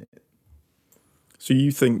implicit in it. So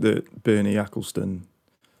you think that Bernie Ecclestone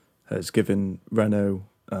has given Renault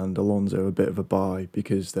and Alonso a bit of a bye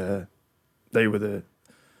because they were the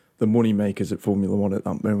money makers at Formula One at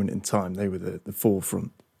that moment in time? They were the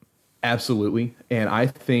forefront. Absolutely. And I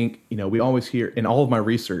think, we always hear in all of my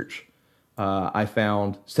research, I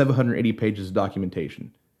found 780 pages of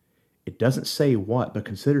documentation. It doesn't say what, but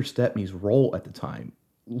consider Stepney's role at the time.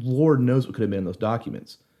 Lord knows what could have been in those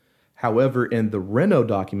documents. However, in the Renault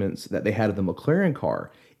documents that they had of the McLaren car,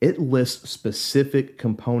 it lists specific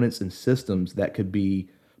components and systems that could be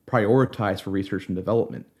prioritized for research and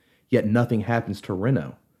development. Yet nothing happens to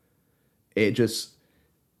Renault.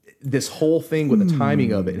 This whole thing with the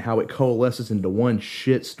timing of it and how it coalesces into one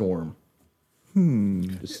shitstorm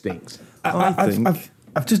just stinks.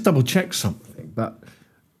 I've just double checked something, but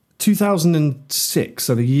 2006,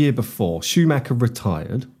 so the year before, Schumacher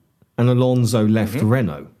retired and Alonso left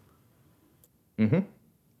Renault. Mm-hmm.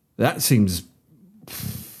 That seems,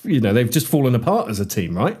 they've just fallen apart as a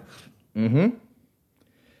team, right? Mm-hmm.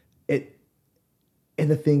 And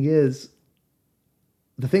the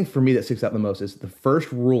thing for me that sticks out the most is the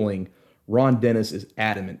first ruling. Ron Dennis is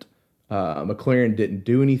adamant. McLaren didn't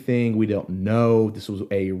do anything. We don't know. This was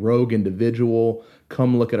a rogue individual.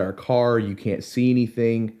 Come look at our car. You can't see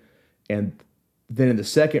anything. And then in the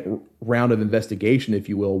second round of investigation, if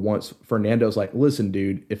you will, once Fernando's like, listen,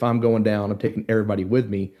 dude, if I'm going down, I'm taking everybody with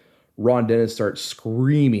me. Ron Dennis starts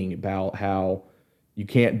screaming about how you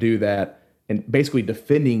can't do that and basically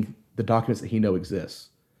defending the documents that he knows exists.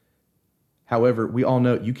 However, we all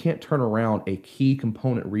know you can't turn around a key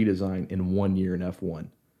component redesign in 1 year in F1.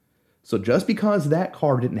 So just because that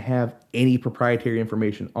car didn't have any proprietary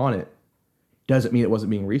information on it doesn't mean it wasn't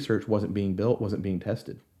being researched, wasn't being built, wasn't being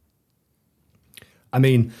tested. I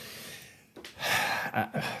mean,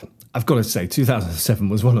 I've got to say, 2007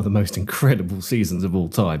 was one of the most incredible seasons of all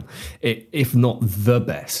time, if not the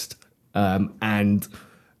best. And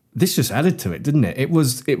this just added to it, didn't it? It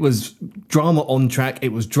was drama on track,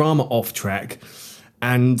 it was drama off track,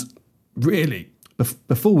 and really,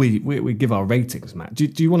 before we give our ratings, Matt, do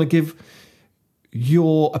you want to give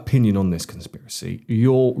your opinion on this conspiracy,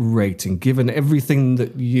 your rating, given everything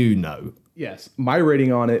that you know? Yes, my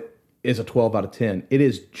rating on it is a 12 out of 10. It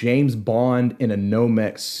is James Bond in a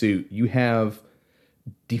Nomex suit. You have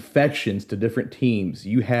defections to different teams.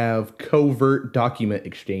 You have covert document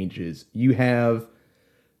exchanges. You have,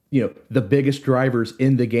 the biggest drivers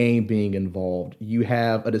in the game being involved. You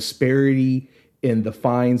have a disparity in the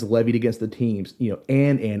fines levied against the teams,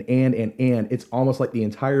 and. It's almost like the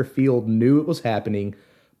entire field knew it was happening,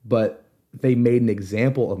 but they made an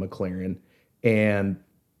example of McLaren, and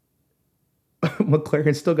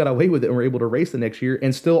McLaren still got away with it and were able to race the next year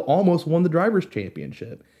and still almost won the drivers'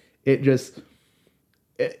 championship. It's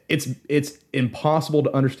impossible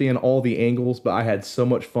to understand all the angles, but I had so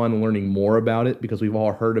much fun learning more about it because we've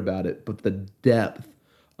all heard about it. But the depth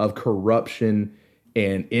of corruption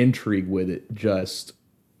and intrigue with it, just,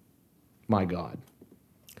 my God.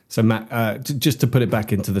 So, Matt, just to put it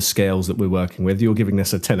back into the scales that we're working with, you're giving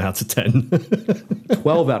this a 10 out of 10.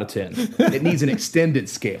 12 out of 10. It needs an extended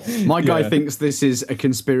scale. My guy thinks this is a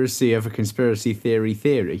conspiracy of a conspiracy theory.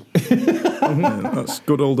 That's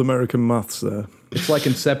good old American maths there. It's like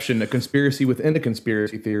Inception. A conspiracy within a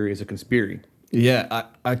conspiracy theory is a conspiracy. Yeah,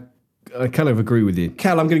 I kind of agree with you.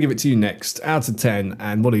 Cal, I'm going to give it to you next. Out of 10,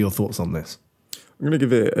 and what are your thoughts on this? I'm going to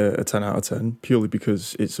give it a 10 out of 10, purely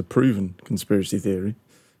because it's a proven conspiracy theory.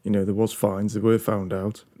 You know, there was fines, they were found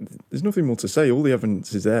out. There's nothing more to say. All the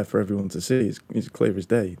evidence is there for everyone to see. It's clear as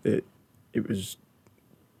day. It was,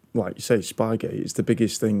 like you say, Spygate. It's the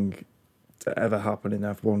biggest thing to ever happen in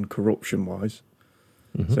F1 corruption-wise.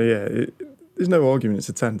 Mm-hmm. So, yeah, there's no argument. It's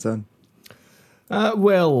a 10-10.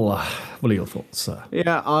 Well, what are your thoughts, sir?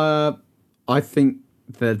 Yeah, I think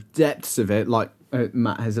the depths of it, like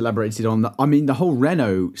Matt has elaborated on, the whole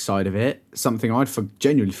Renault side of it, something I'd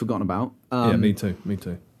genuinely forgotten about. Yeah, me too.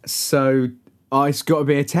 So it's got to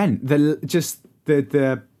be a 10.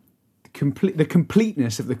 The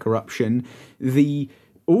completeness of the corruption, the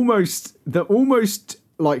almost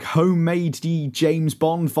like homemade James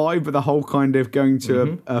Bond vibe with the whole kind of going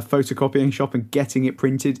to a photocopying shop and getting it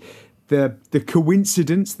printed. The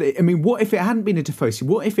coincidence that, what if it hadn't been a Tifosi?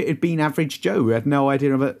 What if it had been average Joe who had no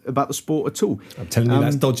idea about the sport at all? I'm telling you,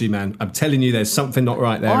 that's dodgy, man. I'm telling you, there's something not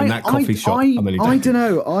right there in that coffee shop. I don't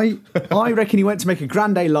know. I reckon he went to make a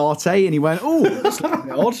grande latte and he went, oh, that's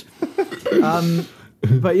odd.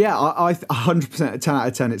 But yeah, I 100% 10 out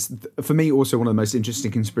of 10. It's, for me, also one of the most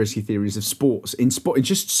interesting conspiracy theories of sports, in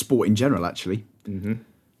just sport in general, actually. Mm-hmm.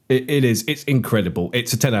 It is. It's incredible.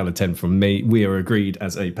 It's a 10 out of 10 from me. We are agreed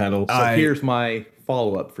as a panel. So here's my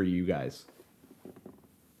follow-up for you guys.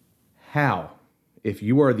 How, if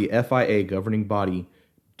you are the FIA governing body,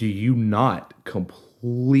 do you not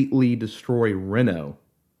completely destroy Renault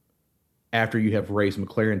after you have raised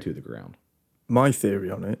McLaren to the ground? My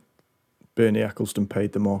theory on it, Bernie Ecclestone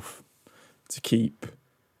paid them off to keep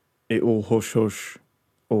it all hush-hush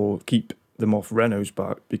or keep them off Renault's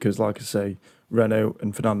back because, like I say, Renault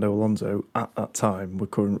and Fernando Alonso at that time were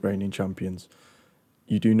current reigning champions.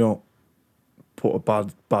 You do not put a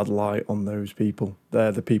bad light on those people.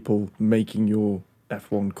 They're the people making your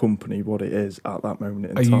F1 company what it is at that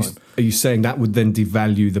moment in time. Are you saying that would then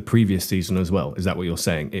devalue the previous season as well? Is that what you're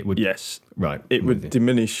saying? It would. Yes. Right. It would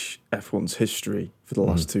diminish F1's history for the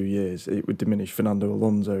last 2 years. It would diminish Fernando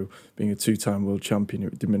Alonso being a 2-time world champion.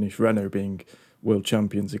 It would diminish Renault being world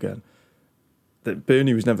champions again. That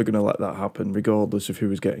Bernie was never going to let that happen, regardless of who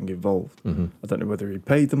was getting involved. Mm-hmm. I don't know whether he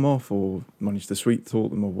paid them off or managed to sweet talk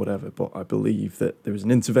them or whatever, but I believe that there was an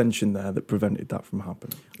intervention there that prevented that from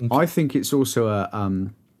happening. I think it's also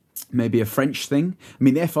maybe a French thing.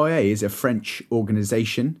 The FIA is a French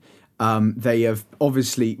organisation. They have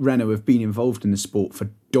obviously, Renault have been involved in the sport for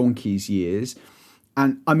donkey's years,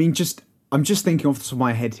 and I'm just thinking off the top of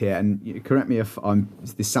my head here, and correct me if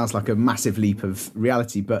this sounds like a massive leap of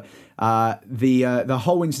reality, but the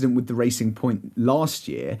whole incident with the Racing Point last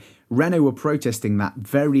year, Renault were protesting that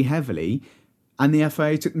very heavily, and the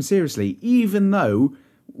FIA took them seriously, even though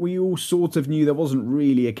we all sort of knew there wasn't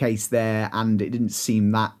really a case there, and it didn't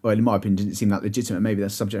seem that, well, in my opinion, didn't seem that legitimate. Maybe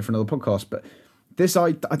that's a subject for another podcast, but this,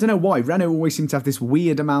 I don't know why, Renault always seem to have this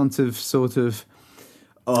weird amount of sort of,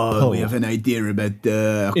 we have an idea about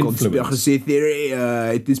conspiracy theory.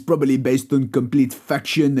 It is probably based on complete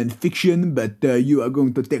faction and fiction, but you are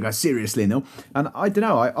going to take us seriously, no? And I don't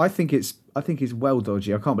know. I think it's well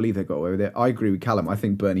dodgy. I can't believe they got away with it. I agree with Callum. I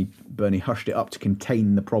think Bernie hushed it up to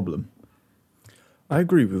contain the problem. I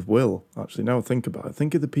agree with Will, actually. Now I think about it.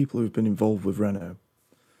 Think of the people who've been involved with Renault.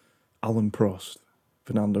 Alan Prost,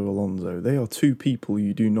 Fernando Alonso. They are two people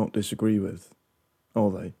you do not disagree with. Are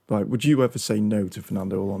they? Like, would you ever say no to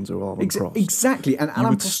Fernando Alonso or Alan Prost? Exactly. And you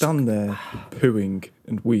would stand there pooing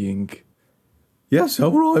and weeing. Yes,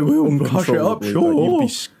 all right, we'll hush it up, sure. Like,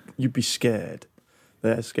 you'd be scared.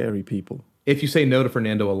 They're scary people. If you say no to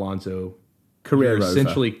Fernando Alonso, career you're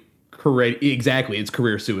essentially exactly, it's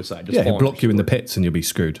career suicide. Just he'll block you in the pits and you'll be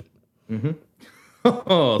screwed. Mm-hmm.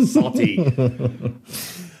 Oh, salty.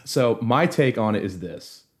 So my take on it is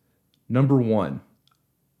this. Number one,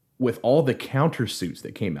 with all the countersuits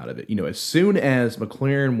that came out of it, as soon as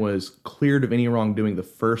McLaren was cleared of any wrongdoing the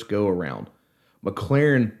first go around,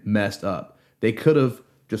 McLaren messed up. They could have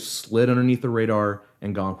just slid underneath the radar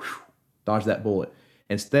and gone, dodge that bullet.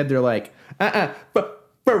 Instead, they're like,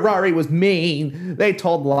 Ferrari was mean. They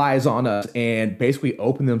told lies on us and basically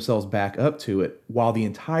opened themselves back up to it while the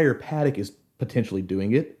entire paddock is potentially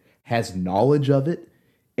doing it, has knowledge of it,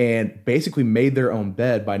 and basically made their own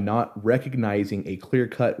bed by not recognizing a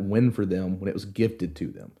clear-cut win for them when it was gifted to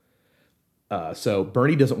them. So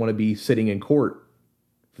Bernie doesn't want to be sitting in court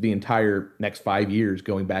for the entire next 5 years,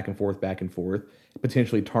 going back and forth,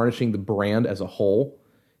 potentially tarnishing the brand as a whole.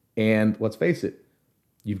 And let's face it,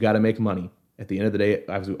 you've got to make money. At the end of the day,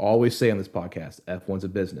 as we always say on this podcast, F1's a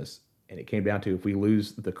business. And it came down to, if we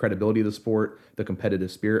lose the credibility of the sport, the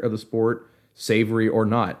competitive spirit of the sport, savory or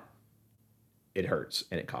not, it hurts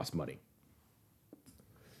and it costs money.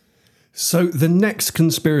 So the next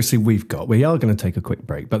conspiracy we've got, we are going to take a quick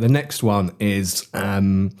break, but the next one is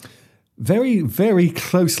very, very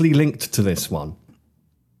closely linked to this one.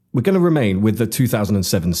 We're going to remain with the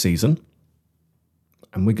 2007 season,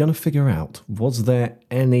 and we're going to figure out, was there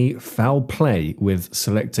any foul play with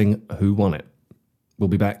selecting who won it? We'll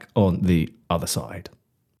be back on the other side.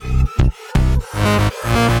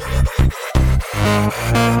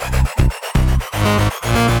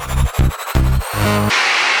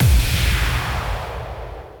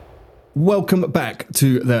 Welcome back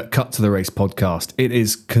to the Cut to the Race podcast. It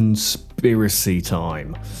is conspiracy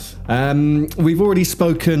time. We've already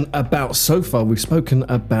spoken about,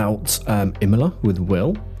 Imola with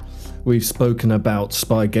Will. We've spoken about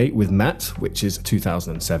Spygate with Matt, which is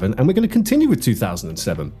 2007, and we're going to continue with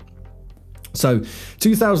 2007. So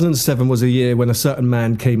 2007 was a year when a certain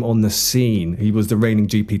man came on the scene. He was the reigning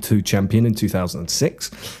GP2 champion in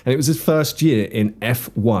 2006, and it was his first year in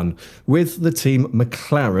F1 with the team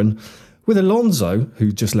McLaren, with Alonso,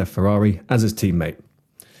 who just left Ferrari, as his teammate.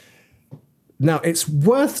 Now, it's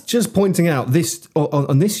worth just pointing out this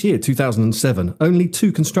on this year, 2007, only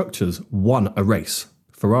 2 constructors won a race,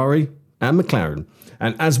 Ferrari and McLaren.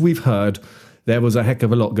 And as we've heard, there was a heck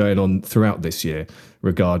of a lot going on throughout this year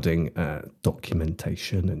regarding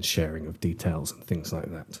documentation and sharing of details and things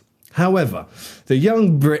like that. However, the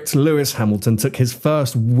young Brit Lewis Hamilton took his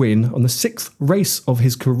first win on the 6th race of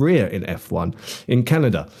his career in F1 in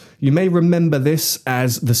Canada. You may remember this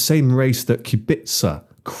as the same race that Kubica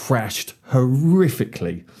crashed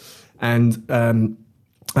horrifically, and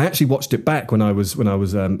I actually watched it back when I was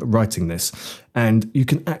writing this, and you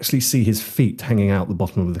can actually see his feet hanging out the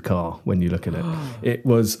bottom of the car when you look at it. It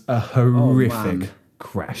was a horrific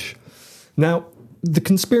crash. Now, the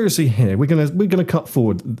conspiracy here, we're gonna cut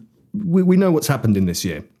forward. We know what's happened in this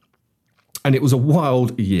year, and it was a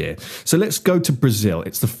wild year. So let's go to Brazil.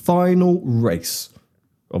 It's the final race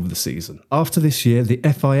of the season. After this year, the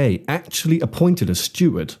FIA actually appointed a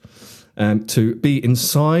steward to be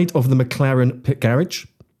inside of the McLaren pit garage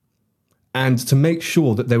and to make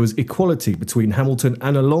sure that there was equality between Hamilton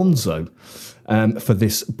and Alonso for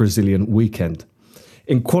this Brazilian weekend.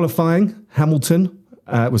 In qualifying, Hamilton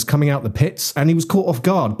was coming out the pits, and he was caught off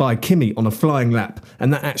guard by Kimi on a flying lap,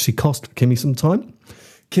 and that actually cost Kimi some time.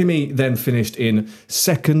 Kimi then finished in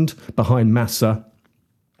second behind Massa.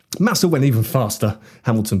 Massa went even faster.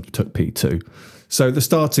 Hamilton took P2. So the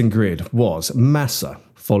starting grid was Massa,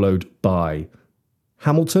 followed by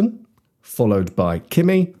Hamilton, followed by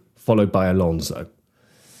Kimi, followed by Alonso.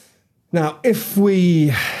 Now, if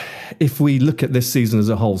we look at this season as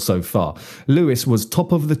a whole so far, Lewis was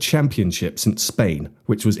top of the championship since Spain,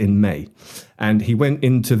 which was in May. And he went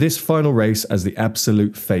into this final race as the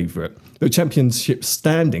absolute favourite. The championship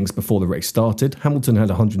standings before the race started, Hamilton had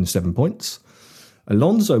 107 points.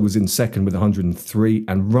 Alonso was in second with 103,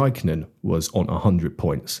 and Raikkonen was on 100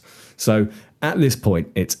 points. So at this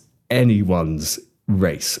point, it's anyone's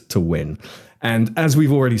race to win. And as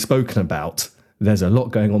we've already spoken about, there's a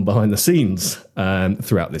lot going on behind the scenes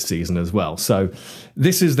throughout this season as well. So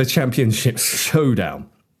this is the championship showdown.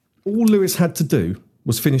 All Lewis had to do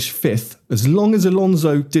was finish 5th, as long as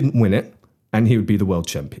Alonso didn't win it, and he would be the world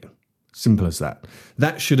champion. Simple as that.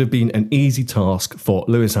 That should have been an easy task for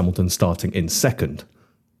Lewis Hamilton starting in second.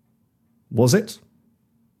 Was it?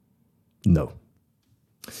 No.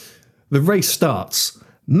 The race starts.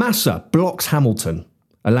 Massa blocks Hamilton,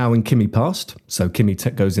 allowing Kimi past, so Kimi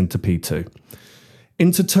goes into P2.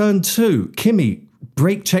 Into turn 2, Kimi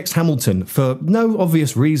brake checks Hamilton for no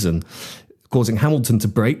obvious reason, causing Hamilton to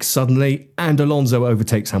brake suddenly, and Alonso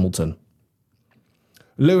overtakes Hamilton.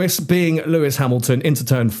 Lewis, being Lewis Hamilton, into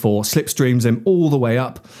turn 4, slipstreams him all the way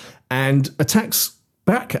up and attacks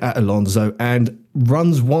back at Alonso and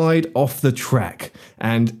runs wide off the track.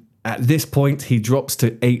 And at this point, he drops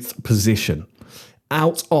to 8th position,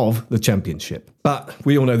 out of the championship. But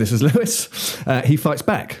we all know this is Lewis. He fights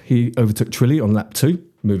back. He overtook Trilli on lap 2,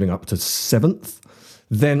 moving up to 7th.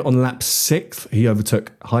 Then on lap 6th, he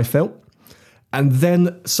overtook Heifeld. And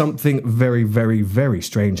then something very, very, very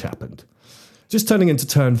strange happened. Just turning into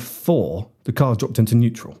turn 4, the car dropped into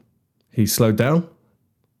neutral. He slowed down.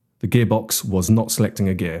 The gearbox was not selecting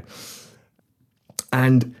a gear.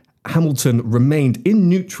 And Hamilton remained in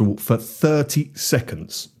neutral for 30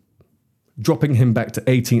 seconds. dropping him back to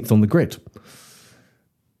 18th on the grid.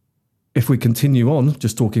 If we continue on,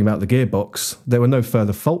 just talking about the gearbox, there were no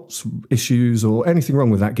further faults, issues, or anything wrong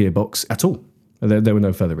with that gearbox at all. There were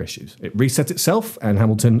no further issues. It reset itself, and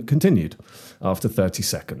Hamilton continued after 30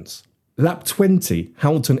 seconds. Lap 20,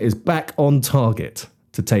 Hamilton is back on target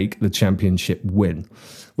to take the championship win,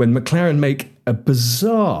 when McLaren make a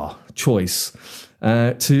bizarre choice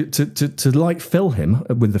to fill him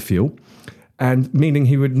with the fuel, and meaning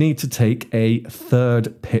he would need to take a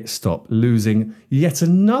third pit stop, losing yet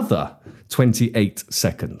another 28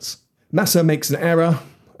 seconds. Massa makes an error,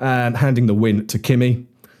 handing the win to Kimi.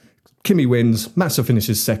 Kimi wins, Massa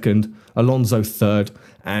finishes second, Alonso third,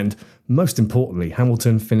 and most importantly,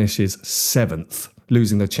 Hamilton finishes 7th,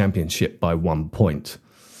 losing the championship by 1 point.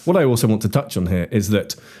 What I also want to touch on here is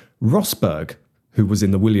that Rosberg, who was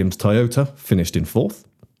in the Williams Toyota, finished in 4th.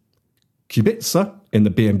 Kubica in the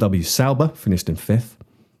BMW Sauber finished in 5th.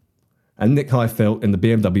 And Nick Heidfeld in the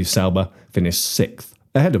BMW Sauber finished 6th,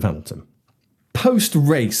 ahead of Hamilton.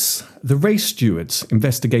 Post-race, the race stewards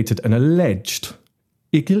investigated an alleged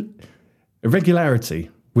irregularity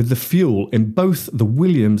with the fuel in both the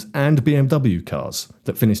Williams and BMW cars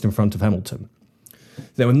that finished in front of Hamilton.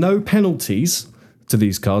 There were no penalties to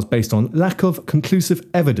these cars based on lack of conclusive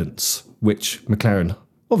evidence, which McLaren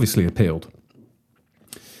obviously appealed.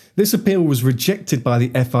 This appeal was rejected by the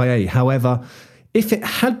FIA. However, if it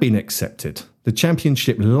had been accepted, the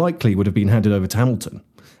championship likely would have been handed over to Hamilton,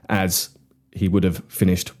 as he would have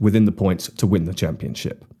finished within the points to win the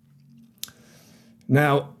championship.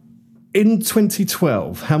 Now, in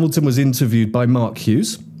 2012, Hamilton was interviewed by Mark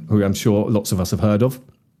Hughes, who I'm sure lots of us have heard of,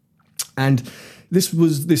 and this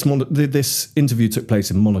interview took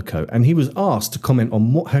place in Monaco, and he was asked to comment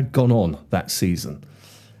on what had gone on that season.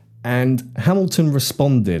 And Hamilton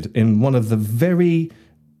responded in one of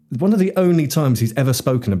the only times he's ever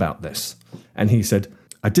spoken about this. And he said,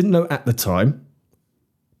 "I didn't know at the time,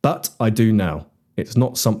 but I do now. It's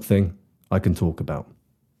not something I can talk about."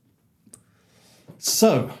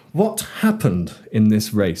 So, what happened in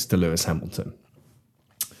this race to Lewis Hamilton?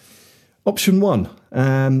 Option 1.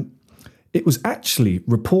 It was actually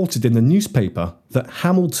reported in the newspaper that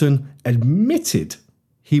Hamilton admitted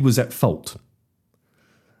he was at fault.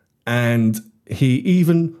 And he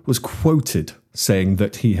even was quoted saying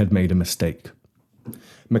that he had made a mistake.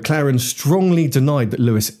 McLaren strongly denied that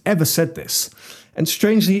Lewis ever said this. And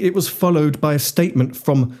strangely, it was followed by a statement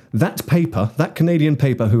from that paper, that Canadian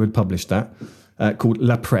paper who had published that, called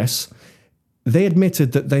La Presse. They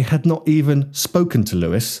admitted that they had not even spoken to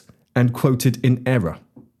Lewis and quoted in error.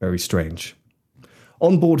 Very strange.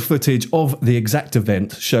 Onboard footage of the exact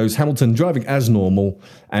event shows Hamilton driving as normal,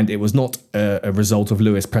 and it was not a result of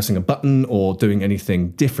Lewis pressing a button or doing anything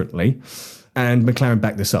differently. And McLaren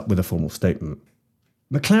backed this up with a formal statement.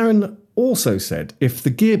 McLaren also said if the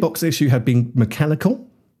gearbox issue had been mechanical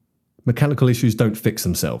issues don't fix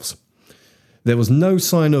themselves. There was no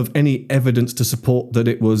sign of any evidence to support that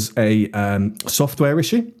it was a software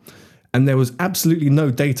issue, and there was absolutely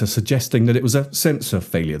no data suggesting that it was a sensor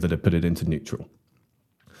failure that had put it into neutral.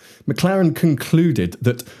 McLaren concluded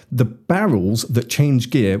that the barrels that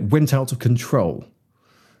change gear went out of control,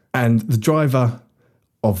 and the driver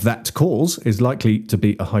of that cause is likely to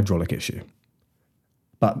be a hydraulic issue.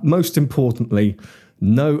 But most importantly,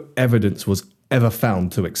 no evidence was ever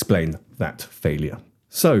found to explain that failure.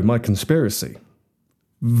 So, my conspiracy,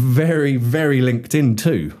 very, very linked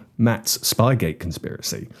into Matt's Spygate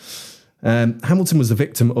conspiracy. Hamilton was the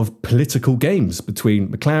victim of political games between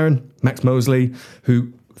McLaren, Max Mosley,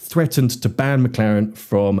 who threatened to ban McLaren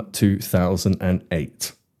from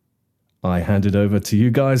 2008. I hand it over to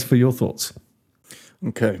you guys for your thoughts.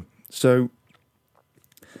 Okay, so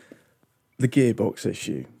the gearbox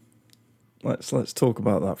issue. Let's talk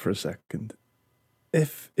about that for a second.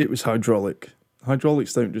 If it was hydraulics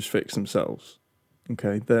don't just fix themselves.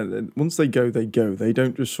 Okay, once they go. They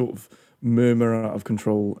don't just sort of murmur out of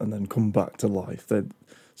control and then come back to life.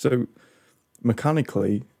 So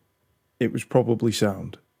mechanically, it was probably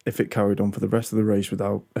sound if it carried on for the rest of the race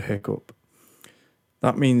without a hiccup.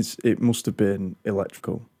 That means it must have been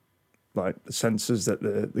electrical, like the sensors that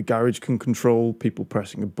the garage can control, people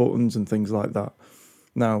pressing of buttons and things like that.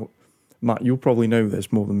 Now, Matt, you'll probably know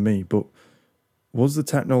this more than me, but was the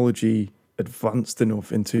technology advanced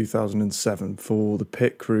enough in 2007 for the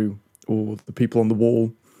pit crew or the people on the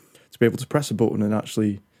wall to be able to press a button and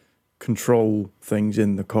actually control things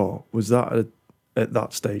in the car? Was that at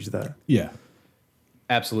that stage there? Yeah.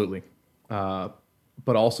 Absolutely.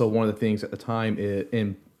 But also one of the things at the time,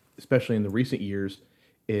 especially in the recent years,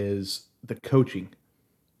 is the coaching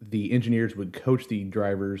the engineers would coach the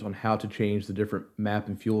drivers on how to change the different map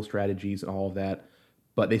and fuel strategies and all of that,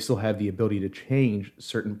 but they still have the ability to change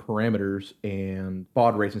certain parameters and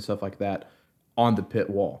baud rates and stuff like that on the pit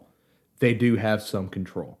wall. They do have some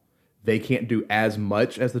control. They can't do as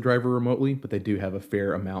much as the driver remotely, but they do have a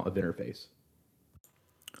fair amount of interface.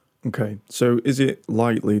 Okay, so is it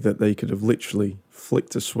likely that they could have literally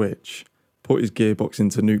flicked a switch, put his gearbox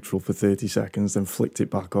into neutral for 30 seconds, then flicked it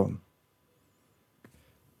back on?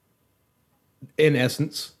 In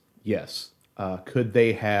essence, yes. Could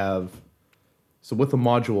they have... So with the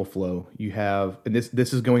module flow, you have... And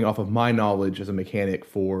this is going off of my knowledge as a mechanic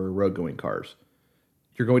for road-going cars.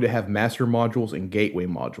 You're going to have master modules and gateway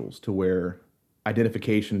modules to where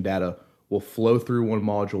identification data will flow through one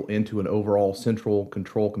module into an overall central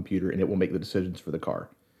control computer, and it will make the decisions for the car.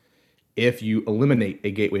 If you eliminate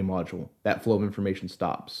a gateway module, that flow of information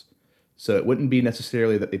stops. So it wouldn't be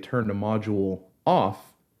necessarily that they turned a module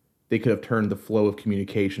off. They could have turned the flow of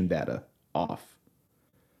communication data off.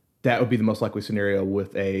 That would be the most likely scenario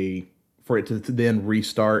for it to then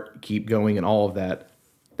restart, keep going, and all of that.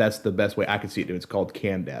 That's the best way I could see it do. It's called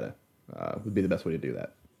CAN data. Would be the best way to do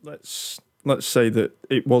that. Let's say that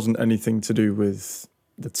it wasn't anything to do with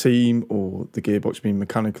the team or the gearbox being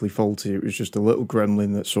mechanically faulty. It was just a little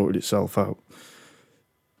gremlin that sorted itself out.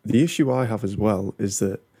 The issue I have as well is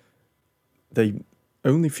that they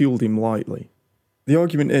only fueled him lightly. The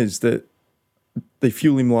argument is that they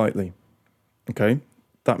fuel him lightly. Okay?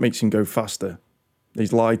 That makes him go faster.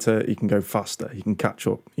 He's lighter, he can go faster, he can catch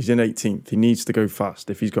up. He's in 18th, he needs to go fast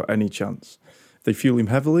if he's got any chance. If they fuel him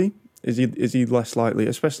heavily, is he less likely,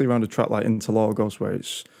 especially around a track like Interlagos where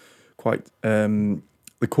it's quite, the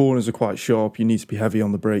corners are quite sharp, you need to be heavy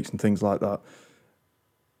on the brakes and things like that.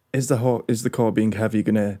 Is the car being heavy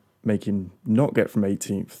going to make him not get from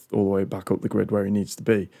 18th all the way back up the grid where he needs to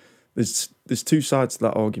be? There's two sides to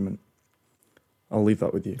that argument. I'll leave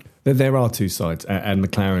that with you. There are two sides, and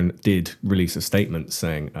McLaren did release a statement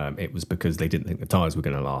saying it was because they didn't think the tyres were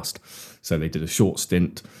going to last. So they did a short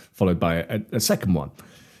stint, followed by a second one.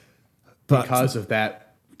 But because of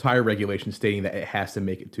that tyre regulation stating that it has to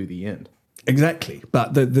make it to the end. Exactly.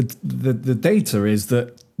 But the data is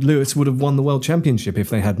that Lewis would have won the World Championship if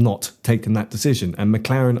they had not taken that decision. And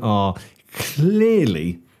McLaren are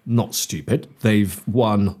clearly not stupid. They've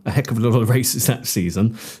won a heck of a lot of races that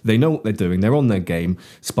season. They know what they're doing. They're on their game.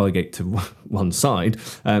 Spygate to one side.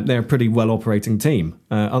 They're a pretty well-operating team.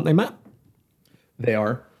 Aren't they, Matt? They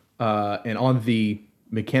are. And on the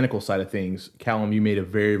mechanical side of things, Callum, you made a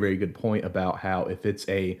very, very good point about how if it's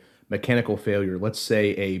a mechanical failure, let's say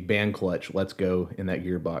a band clutch lets go in that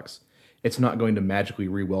gearbox, it's not going to magically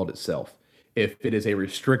re-weld itself. If it is a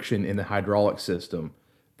restriction in the hydraulic system,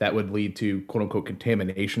 that would lead to quote-unquote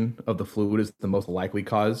contamination of the fluid is the most likely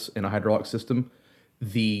cause in a hydraulic system.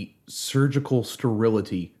 The surgical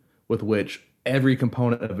sterility with which every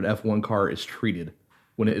component of an F1 car is treated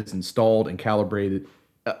when it is installed and calibrated,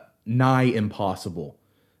 nigh impossible.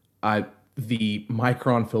 The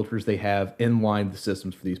micron filters they have inline the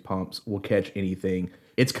systems for these pumps will catch anything.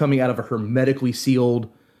 It's coming out of a hermetically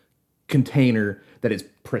sealed container that is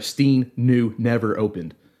pristine, new, never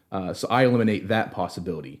opened. So I eliminate that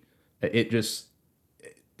possibility. The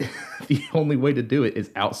only way to do it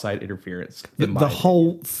is outside interference. The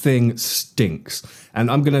whole thing stinks.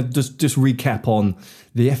 And I'm going to just recap on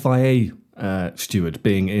the FIA steward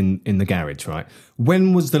being in the garage, right?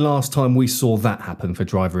 When was the last time we saw that happen for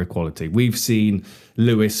driver equality? We've seen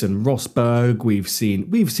Lewis and Rosberg. We've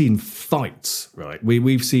seen fights, right?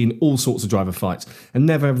 We've seen all sorts of driver fights, and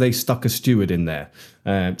never have they stuck a steward in there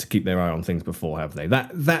to keep their eye on things before, have they?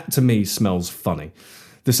 That to me smells funny.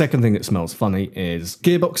 The second thing that smells funny is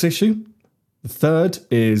gearbox issue. The third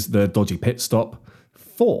is the dodgy pit stop.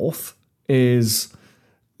 Fourth is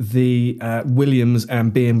the Williams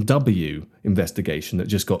and BMW investigation that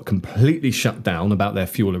just got completely shut down about their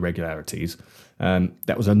fuel irregularities.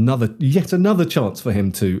 That was yet another chance for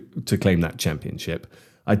him to claim that championship.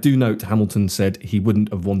 I do note Hamilton said he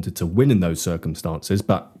wouldn't have wanted to win in those circumstances,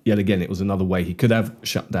 but yet again, it was another way he could have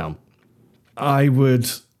shut down. I would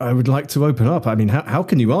like to open up. I mean, how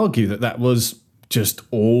can you argue that was just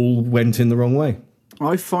all went in the wrong way?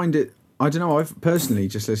 I find it, I don't know, I've personally,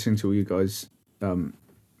 just listening to all you guys,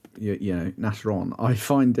 natter on, I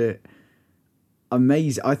find it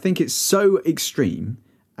amazing. I think it's so extreme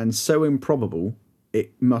and so improbable,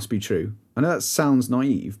 it must be true. I know that sounds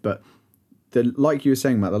naive, but like you were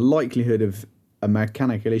saying, Matt, the likelihood of a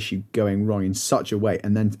mechanical issue going wrong in such a way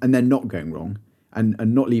and then not going wrong and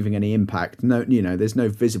not leaving any impact, there's no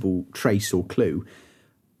visible trace or clue.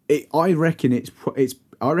 I reckon it's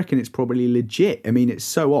I reckon it's probably legit. I mean, it's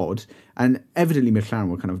so odd, and evidently McLaren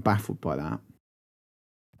were kind of baffled by that.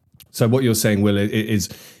 So what you're saying, Will, is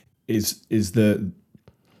the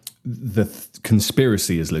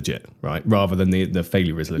conspiracy is legit, right? Rather than the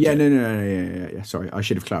failure is legit. Yeah, no. Yeah. Sorry, I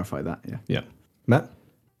should have clarified that. Yeah. Matt?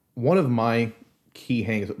 One of my key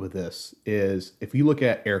hangs up with this is if you look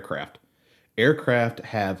at aircraft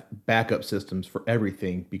have backup systems for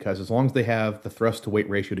everything because as long as they have the thrust to weight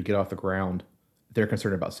ratio to get off the ground, they're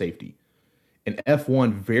concerned about safety. In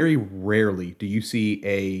F1, very rarely do you see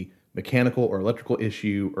a mechanical or electrical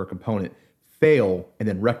issue or component fail and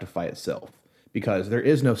then rectify itself because there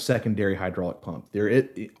is no secondary hydraulic pump.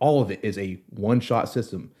 All of it is a one-shot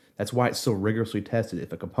system. That's why it's so rigorously tested.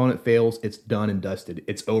 If a component fails, it's done and dusted.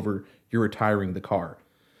 It's over. You're retiring the car.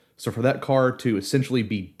 So for that car to essentially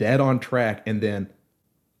be dead on track and then,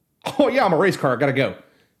 oh yeah, I'm a race car, I gotta go,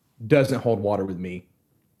 doesn't hold water with me.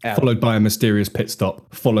 Followed by a mysterious pit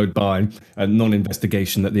stop, followed by a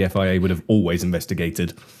non-investigation that the FIA would have always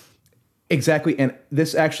investigated. Exactly, and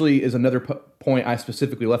this actually is another point I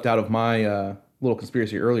specifically left out of my little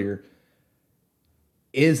conspiracy earlier.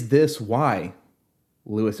 Is this why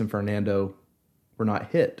Lewis and Fernando were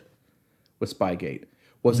not hit with Spygate?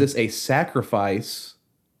 Was this a sacrifice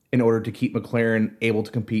in order to keep McLaren able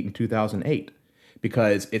to compete in 2008?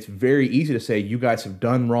 Because it's very easy to say you guys have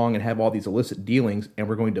done wrong and have all these illicit dealings, and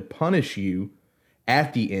we're going to punish you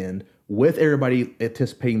at the end with everybody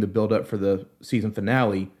anticipating the build-up for the season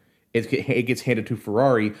finale. It gets handed to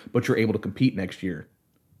Ferrari, but you're able to compete next year.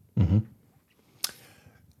 Mm-hmm.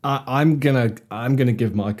 I'm gonna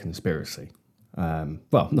give my conspiracy.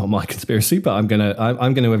 Well, not my conspiracy, but I'm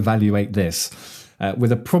gonna evaluate this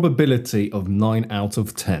with a probability of 9 out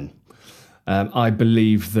of 10. I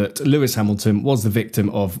believe that Lewis Hamilton was the victim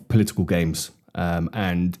of political games,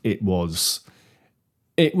 and it was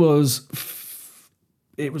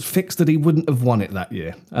fixed that he wouldn't have won it that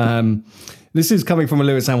year. This is coming from a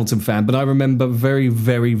Lewis Hamilton fan, but I remember very,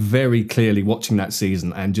 very, very clearly watching that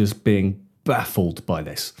season and just being baffled by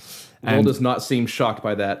this. Will does not seem shocked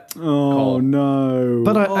by that. Oh call. no!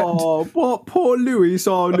 But what poor Lewis?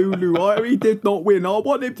 Oh, Lulu, he did not win. I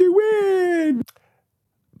want him to win.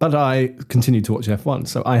 But I continue to watch F1,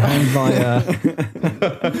 so I hand my.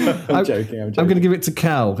 I'm joking. I'm going to give it to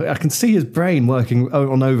Cal. I can see his brain working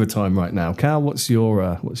on overtime right now. Cal, what's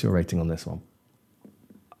your rating on this one?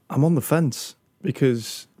 I'm on the fence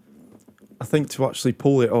because I think to actually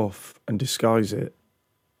pull it off and disguise it,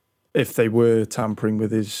 if they were tampering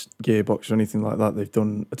with his gearbox or anything like that, they've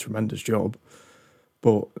done a tremendous job.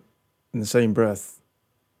 But in the same breath,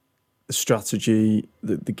 the strategy,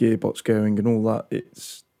 the gearbox going and all that,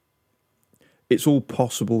 it's all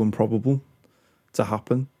possible and probable to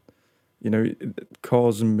happen. You know,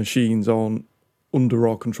 cars and machines aren't under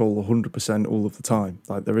our control 100% all of the time.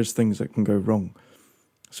 Like, there is things that can go wrong.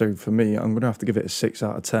 So for me, I'm going to have to give it a 6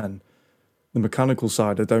 out of 10. The mechanical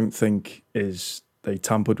side, I don't think is they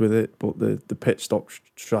tampered with it, but the pit stop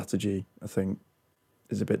strategy, I think,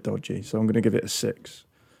 is a bit dodgy. So I'm going to give it a 6.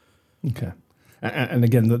 Okay. And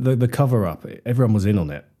again, the cover up, everyone was in on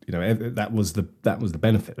it. You know, that was the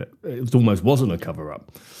benefit. It almost wasn't a cover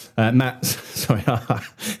up. Matt, sorry,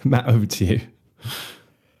 Matt, over to you.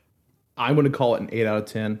 I'm going to call it an 8 out of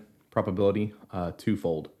 10 probability,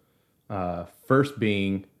 twofold. First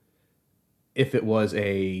being, if it was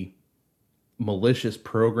a malicious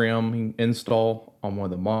programming install on one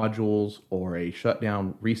of the modules, or a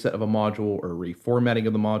shutdown reset of a module, or reformatting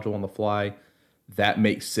of the module on the fly, that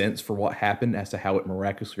makes sense for what happened as to how it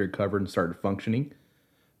miraculously recovered and started functioning.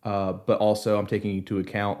 But also I'm taking into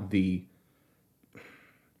account the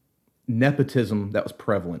nepotism that was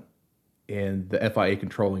prevalent in the FIA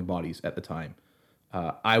controlling bodies at the time.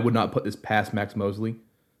 I would not put this past Max Mosley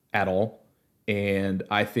at all. And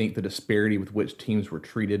I think the disparity with which teams were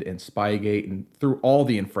treated in Spygate and through all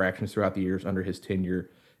the infractions throughout the years under his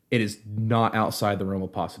tenure, it is not outside the realm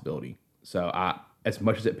of possibility. So as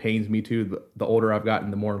much as it pains me to, the older I've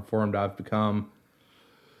gotten, the more informed I've become,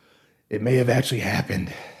 it may have actually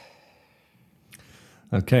happened.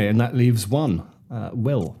 Okay, and that leaves one.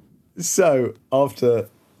 Will. So, after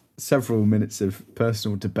several minutes of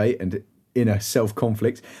personal debate and inner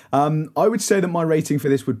self-conflict, I would say that my rating for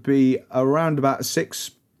this would be around about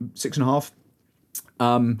 6.5.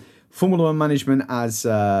 Formula One management, as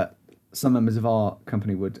some members of our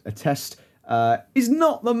company would attest, is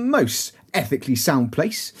not the most ethically sound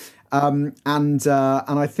place. And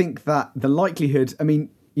I think that the likelihood, I mean,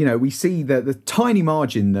 you know, we see the tiny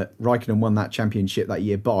margin that Raikkonen won that championship that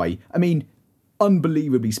year by, I mean,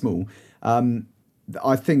 unbelievably small.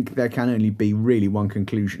 I think there can only be really one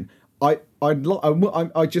conclusion. I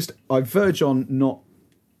verge on not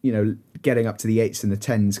getting up to the 8s and the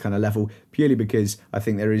 10s kind of level, purely because I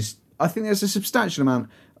think there's a substantial amount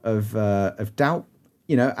of doubt,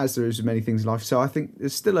 as there is with many things in life. So I think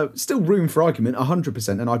there's still room for argument,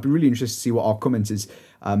 100%. And I'd be really interested to see what our commenters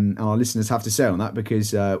and our listeners have to say on that,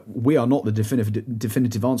 because we are not the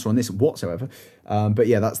definitive answer on this whatsoever. But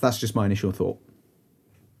yeah, that's just my initial thought.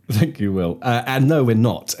 Thank you, Will. And no, we're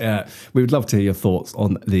not. We would love to hear your thoughts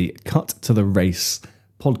on the Cut to the Race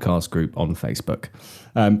podcast group on Facebook.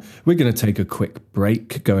 We're going to take a quick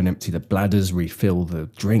break, go and empty the bladders, refill the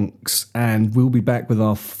drinks, and we'll be back with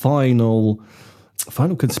our final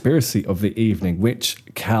conspiracy of the evening, which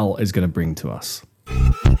Cal is going to bring to us.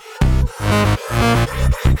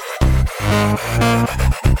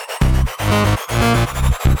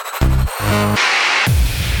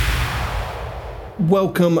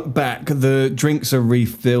 Welcome back. The drinks are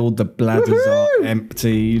refilled, the bladders are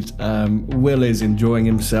emptied. Will is enjoying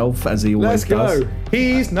himself, as he always does.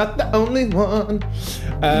 He's not the only one.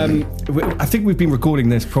 I think we've been recording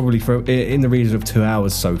this probably for in the region of 2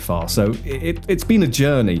 hours so far, so it's been a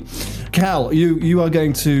journey. Cal, you are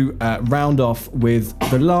going to round off with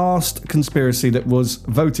the last conspiracy that was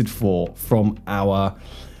voted for from our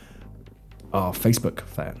Facebook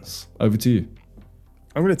fans. Over to you.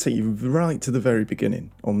 I'm going to take you right to the very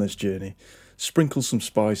beginning on this journey, sprinkle some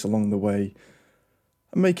spice along the way,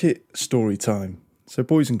 and make it story time. So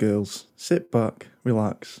boys and girls, sit back,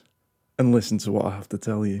 relax, and listen to what I have to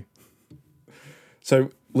tell you.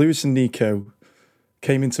 So Lewis and Nico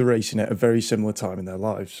came into racing at a very similar time in their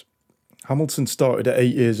lives. Hamilton started at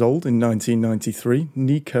 8 years old in 1993,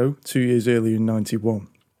 Nico 2 years earlier in 91.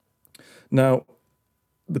 Now,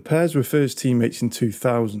 the pairs were first teammates in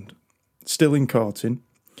 2000. Still in karting,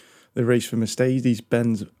 they raced for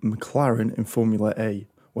Mercedes-Benz McLaren in Formula A,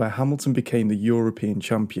 where Hamilton became the European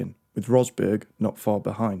champion, with Rosberg not far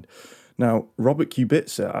behind. Now, Robert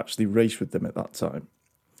Kubica actually raced with them at that time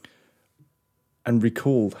and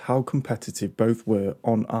recalled how competitive both were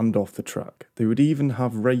on and off the track. They would even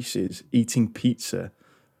have races eating pizza,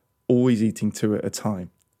 always eating 2 at a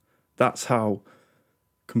time. That's how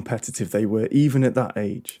competitive they were, even at that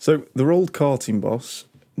age. So their old karting boss,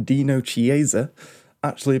 Dino Chiesa,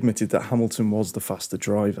 actually admitted that Hamilton was the faster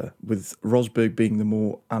driver, with Rosberg being the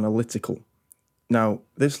more analytical. Now,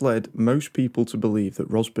 this led most people to believe that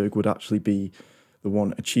Rosberg would actually be the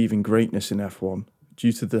one achieving greatness in F1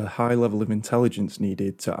 due to the high level of intelligence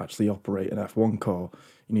needed to actually operate an F1 car.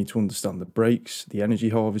 You need to understand the brakes, the energy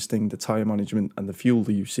harvesting, the tyre management, and the fuel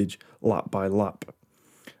usage lap by lap.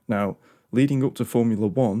 Now, leading up to Formula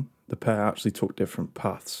 1, the pair actually took different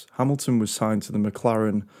paths. Hamilton was signed to the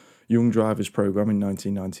McLaren Young Drivers Programme in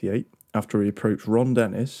 1998 after he approached Ron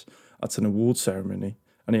Dennis at an award ceremony,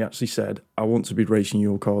 and he actually said, "I want to be racing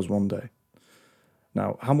your cars one day."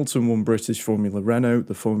 Now, Hamilton won British Formula Renault,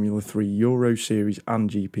 the Formula 3 Euro Series and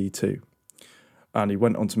GP2, and he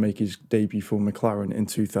went on to make his debut for McLaren in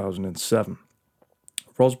 2007.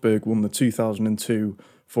 Rosberg won the 2002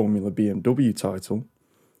 Formula BMW title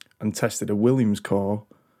and tested a Williams car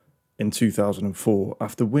in 2004.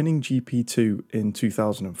 After winning GP2 in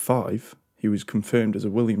 2005, he was confirmed as a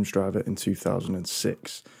Williams driver in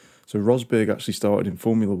 2006. So Rosberg actually started in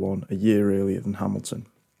Formula 1 a year earlier than Hamilton.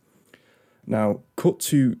 Now, cut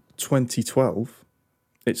to 2012,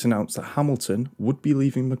 it's announced that Hamilton would be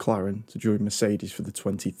leaving McLaren to join Mercedes for the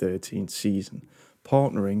 2013 season,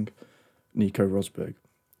 partnering Nico Rosberg.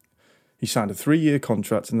 He signed a 3-year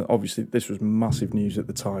contract, and obviously this was massive news at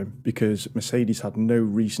the time because Mercedes had no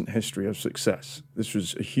recent history of success. This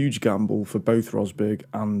was a huge gamble for both Rosberg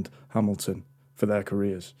and Hamilton for their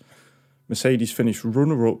careers. Mercedes finished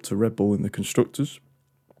runner-up to Red Bull in the Constructors.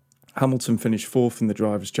 Hamilton finished 4th in the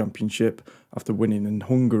Drivers' Championship after winning in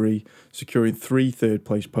Hungary, securing 3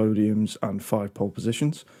 third-place podiums and 5 pole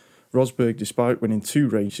positions. Rosberg, despite winning 2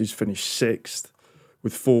 races, finished 6th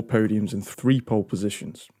with 4 podiums and 3 pole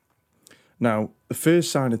positions. Now, the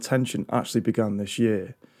first sign of tension actually began this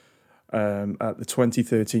year at the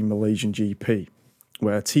 2013 Malaysian GP,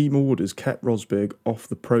 where team orders kept Rosberg off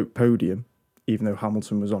the podium, even though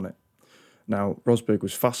Hamilton was on it. Now, Rosberg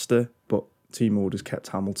was faster, but team orders kept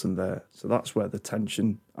Hamilton there. So that's where the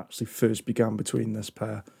tension actually first began between this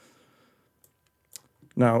pair.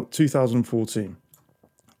 Now, 2014.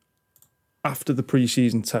 After the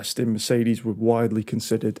pre-season testing, Mercedes were widely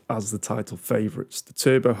considered as the title favourites. The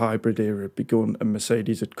turbo hybrid era had begun and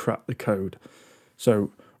Mercedes had cracked the code.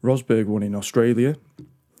 So Rosberg won in Australia.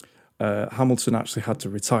 Hamilton actually had to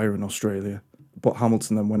retire in Australia, but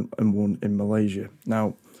Hamilton then went and won in Malaysia.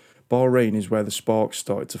 Now, Bahrain is where the sparks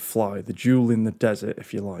started to fly, the jewel in the desert,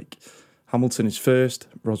 if you like. Hamilton is first,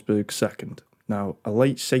 Rosberg second. Now, a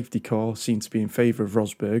late safety car seemed to be in favour of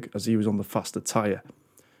Rosberg as he was on the faster tyre.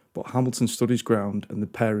 But Hamilton stood his ground and the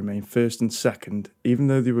pair remained first and second. Even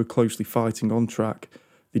though they were closely fighting on track,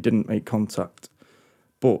 they didn't make contact.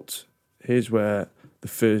 But here's where the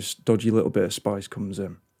first dodgy little bit of spice comes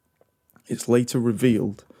in. It's later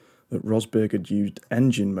revealed that Rosberg had used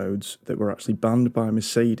engine modes that were actually banned by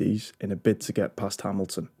Mercedes in a bid to get past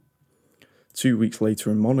Hamilton. 2 weeks later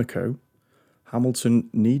in Monaco, Hamilton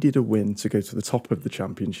needed a win to go to the top of the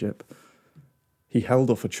championship. He held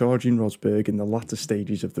off a charging Rosberg in the latter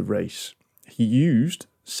stages of the race. He used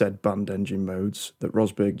said banned engine modes that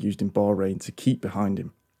Rosberg used in Bahrain to keep behind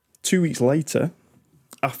him. 2 weeks later,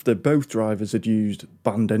 after both drivers had used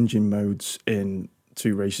banned engine modes in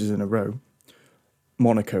 2 races in a row,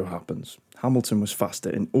 Monaco happens. Hamilton was faster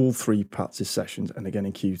in all 3 practice sessions and again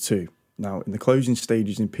in Q2. Now, in the closing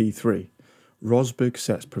stages in P3, Rosberg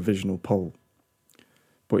sets provisional pole,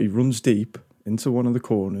 but he runs deep into one of the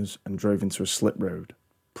corners and drove into a slip road,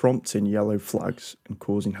 prompting yellow flags and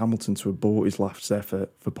causing Hamilton to abort his last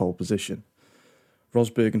effort for pole position.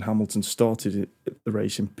 Rosberg and Hamilton started the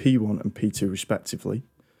race in P1 and P2 respectively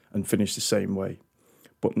and finished the same way.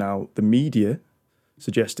 But now the media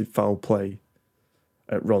suggested foul play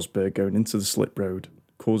at Rosberg going into the slip road,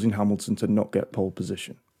 causing Hamilton to not get pole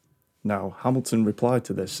position. Now, Hamilton replied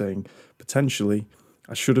to this saying, potentially,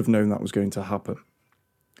 I should have known that was going to happen.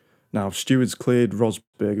 Now, stewards cleared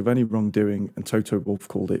Rosberg of any wrongdoing and Toto Wolff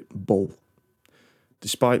called it bull.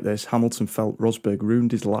 Despite this, Hamilton felt Rosberg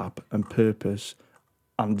ruined his lap and purpose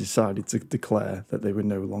and decided to declare that they were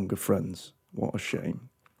no longer friends. What a shame.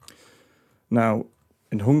 Now,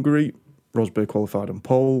 in Hungary, Rosberg qualified on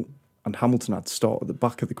pole and Hamilton had to start at the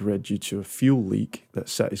back of the grid due to a fuel leak that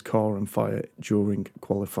set his car on fire during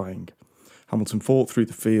qualifying. Hamilton fought through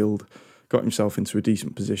the field, got himself into a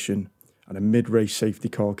decent position, and a mid-race safety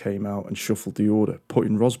car came out and shuffled the order,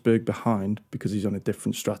 putting Rosberg behind because he's on a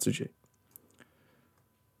different strategy.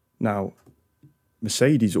 Now,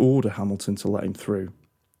 Mercedes order Hamilton to let him through,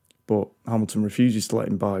 but Hamilton refuses to let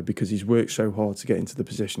him by because he's worked so hard to get into the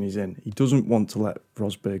position he's in. He doesn't want to let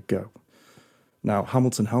Rosberg go. Now,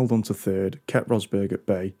 Hamilton held on to third, kept Rosberg at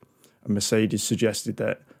bay, and Mercedes suggested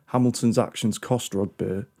that Hamilton's actions cost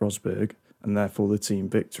Rosberg and therefore the team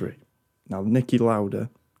victory. Now, Niki Lauda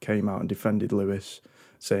came out and defended Lewis,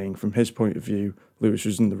 saying from his point of view, Lewis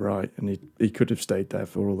was in the right and he could have stayed there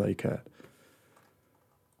for all they cared.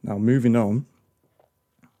 Now, moving on,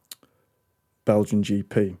 Belgian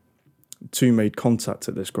GP. The two made contact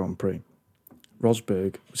at this Grand Prix.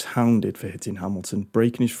 Rosberg was hounded for hitting Hamilton,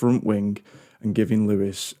 breaking his front wing and giving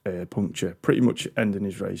Lewis a puncture, pretty much ending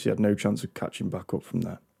his race. He had no chance of catching back up from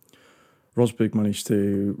there. Rosberg managed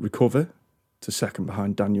to recover to second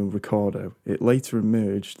behind Daniel Ricciardo. It later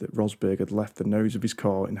emerged that Rosberg had left the nose of his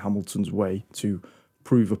car in Hamilton's way to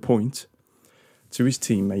prove a point to his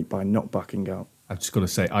teammate by not backing out. I've just got to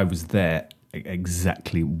say, I was there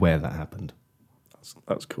exactly where that happened.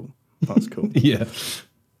 That's cool. That's cool. Yeah.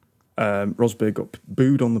 Rosberg got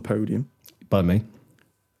booed on the podium. By me.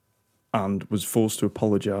 And was forced to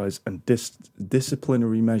apologise and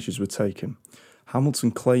disciplinary measures were taken.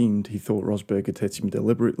 Hamilton claimed he thought Rosberg had hit him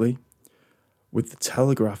deliberately, with the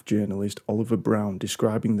Telegraph journalist Oliver Brown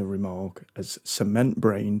describing the remark as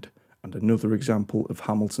cement-brained and another example of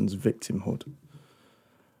Hamilton's victimhood.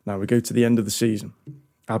 Now we go to the end of the season,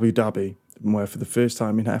 Abu Dhabi, where for the first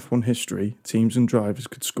time in F1 history, teams and drivers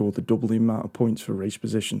could score the double the amount of points for race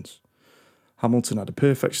positions. Hamilton had a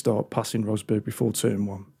perfect start, passing Rosberg before turn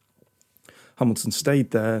 1. Hamilton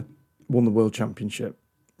stayed there, won the World Championship.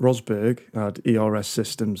 Rosberg had ERS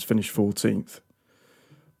systems, finished 14th.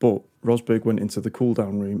 But Rosberg went into the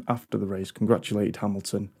cool-down room after the race, congratulated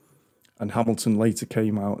Hamilton, and Hamilton later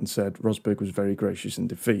came out and said Rosberg was very gracious in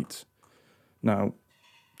defeat. Now,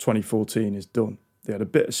 2014 is done. They had a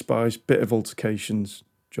bit of spice, bit of altercations,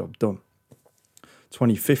 job done.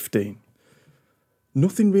 2015.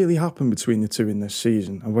 Nothing really happened between the two in this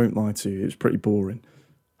season, I won't lie to you, it was pretty boring.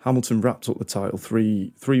 Hamilton wrapped up the title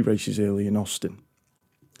three races early in Austin.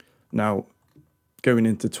 Now, going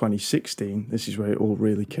into 2016, this is where it all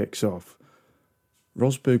really kicks off.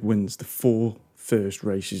 Rosberg wins the 4 first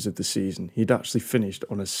races of the season. He'd actually finished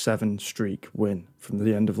on a 7-streak win from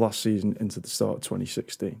the end of last season into the start of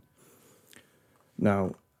 2016.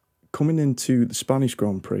 Now, coming into the Spanish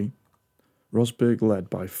Grand Prix, Rosberg led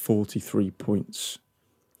by 43 points.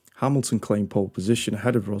 Hamilton claimed pole position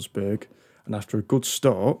ahead of Rosberg, and after a good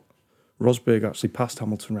start, Rosberg actually passed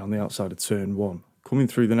Hamilton around the outside of turn 1. Coming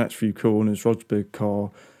through the next few corners, Rosberg's car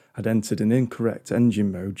had entered an incorrect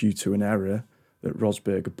engine mode due to an error that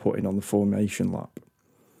Rosberg had put in on the formation lap.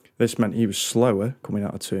 This meant he was slower coming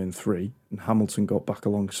out of turn 3, and Hamilton got back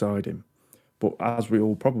alongside him. But as we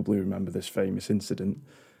all probably remember this famous incident,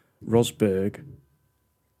 Rosberg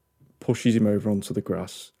pushes him over onto the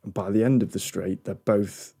grass, and by the end of the straight, they're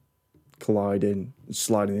both colliding,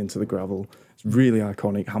 sliding into the gravel. It's really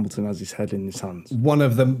iconic. Hamilton has his head in his hands. One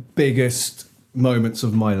of the biggest moments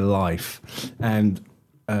of my life. And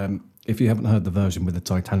if you haven't heard the version with the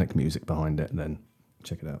Titanic music behind it, then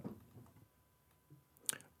check it out.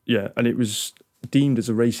 Yeah, and it was deemed as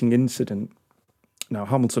a racing incident. Now,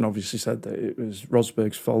 Hamilton obviously said that it was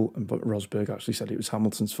Rosberg's fault, but Rosberg actually said it was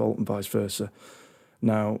Hamilton's fault and vice versa.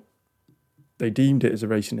 Now, they deemed it as a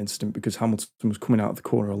racing incident because Hamilton was coming out of the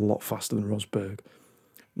corner a lot faster than Rosberg.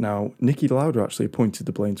 Now, Niki Lauda actually pointed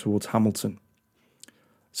the blame towards Hamilton,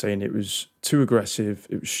 saying it was too aggressive,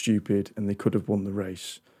 it was stupid, and they could have won the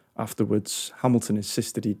race. Afterwards, Hamilton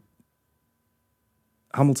insisted the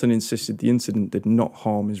incident did not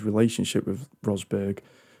harm his relationship with Rosberg,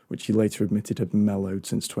 which he later admitted had mellowed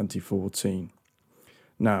since 2014.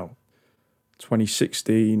 Now,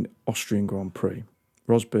 2016 Austrian Grand Prix.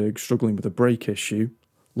 Rosberg, struggling with a brake issue,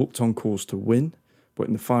 looked on course to win, but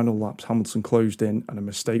in the final laps, Hamilton closed in, and a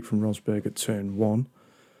mistake from Rosberg at turn 1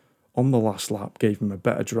 on the last lap gave him a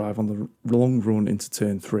better drive on the long run into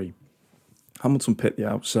turn 3. Hamilton pit the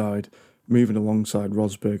outside, moving alongside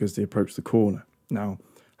Rosberg as they approached the corner. Now,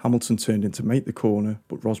 Hamilton turned in to make the corner,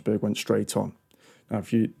 but Rosberg went straight on. Now,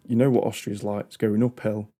 if you know what Austria's like, it's going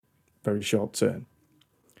uphill, very sharp turn.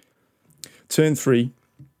 Turn 3,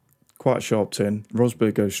 quite a sharp turn.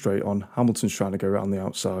 Rosberg goes straight on. Hamilton's trying to go around the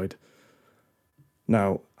outside.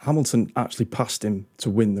 Now, Hamilton actually passed him to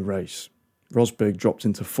win the race. Rosberg dropped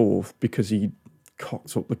into 4th because he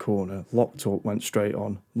cocked up the corner, locked up, went straight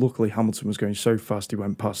on. Luckily, Hamilton was going so fast he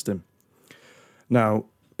went past him. Now,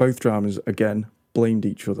 both drivers, again, blamed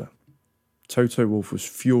each other. Toto Wolff was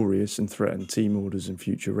furious and threatened team orders in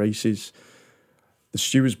future races. The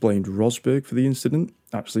stewards blamed Rosberg for the incident,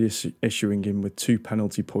 actually issuing him with 2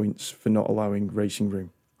 penalty points for not allowing racing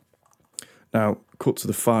room. Now, cut to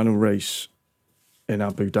the final race in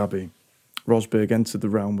Abu Dhabi. Rosberg entered the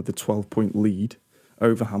round with a 12-point lead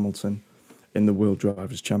over Hamilton in the World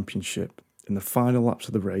Drivers' Championship. In the final laps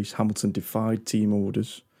of the race, Hamilton defied team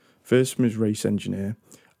orders, first from his race engineer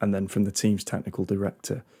and then from the team's technical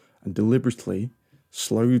director, and deliberately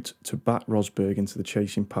slowed to back Rosberg into the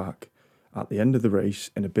chasing pack at the end of the race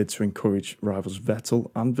in a bid to encourage rivals Vettel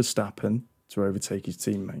and Verstappen to overtake his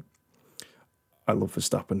teammate. I love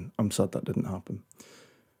Verstappen. I'm sad that didn't happen.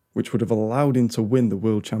 Which would have allowed him to win the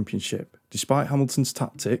World Championship. Despite Hamilton's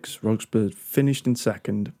tactics, Rosberg finished in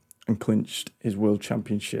second and clinched his World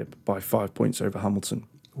Championship by 5 points over Hamilton.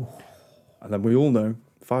 Ooh. And then we all know,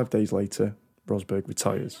 5 days later, Rosberg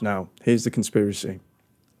retires. Now, here's the conspiracy.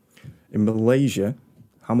 In Malaysia,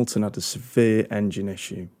 Hamilton had a severe engine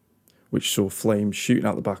issue, which saw flames shooting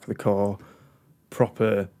out the back of the car,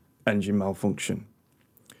 proper engine malfunction.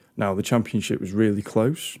 Now, the championship was really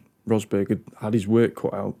close. Rosberg had his work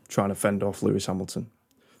cut out trying to fend off Lewis Hamilton.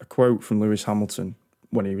 A quote from Lewis Hamilton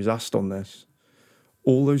when he was asked on this: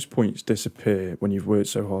 "All those points disappear when you've worked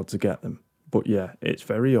so hard to get them. But yeah, it's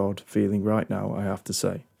very odd feeling right now, I have to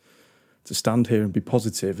say. To stand here and be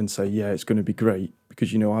positive and say, yeah, it's going to be great,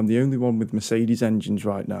 because, you know, I'm the only one with Mercedes engines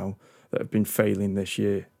right now that have been failing this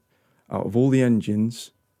year. Out of all the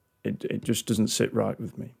engines, it just doesn't sit right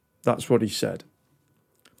with me." That's what he said.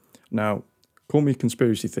 Now, call me a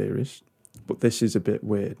conspiracy theorist, but this is a bit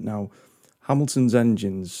weird. Now, Hamilton's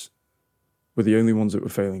engines were the only ones that were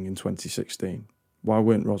failing in 2016. Why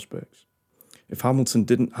weren't Rosberg's? If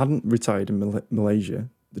Hamilton hadn't retired in Malaysia,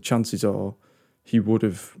 the chances are he would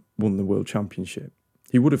have won the World Championship.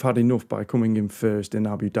 He would have had enough by coming in first in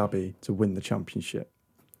Abu Dhabi to win the championship.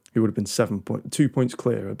 He would have been 2 points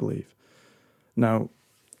clear, I believe. Now,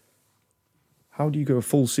 how do you go a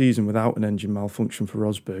full season without an engine malfunction for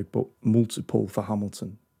Rosberg, but multiple for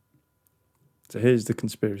Hamilton? So here's the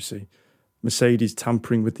conspiracy. Mercedes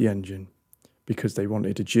tampering with the engine because they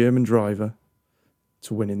wanted a German driver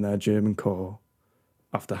to win in their German car.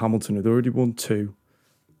 After Hamilton had already won 2,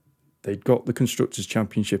 they'd got the Constructors'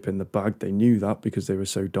 Championship in the bag. They knew that because they were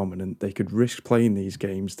so dominant. They could risk playing these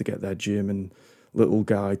games to get their German little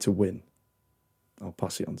guy to win. I'll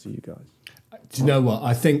pass it on to you guys. Do you know what?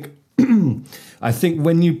 I think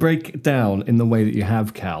when you break it down in the way that you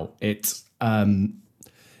have, Cal, it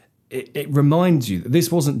reminds you that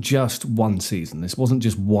this wasn't just one season. This wasn't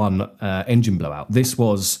just one engine blowout. This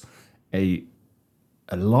was a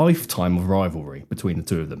lifetime of rivalry between the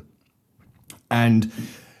two of them. And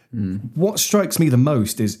what strikes me the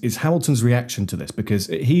most is Hamilton's reaction to this, because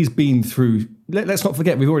he's been through let's not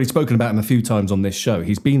forget, we've already spoken about him a few times on this show.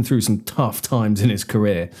 He's been through some tough times in his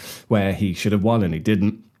career where he should have won and he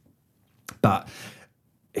didn't. But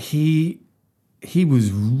he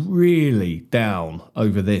was really down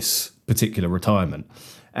over this particular retirement.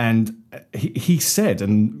 And he said,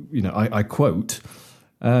 and I quote,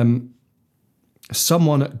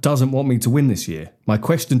 someone doesn't want me to win this year. My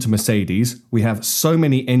question to Mercedes, we have so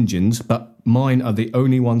many engines, but mine are the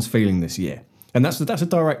only ones failing this year. And that's a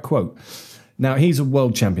direct quote. Now, he's a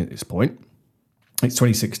world champion at this point. It's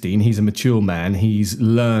 2016. He's a mature man. He's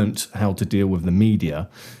learnt how to deal with the media.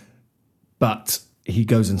 But he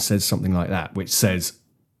goes and says something like that, which says,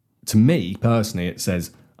 to me personally, it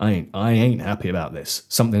says, I ain't happy about this.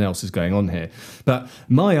 Something else is going on here. But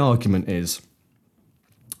my argument is,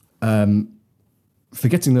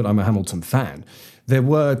 forgetting that I'm a Hamilton fan, there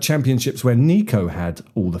were championships where Nico had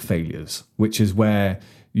all the failures, which is where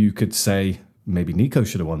you could say maybe Nico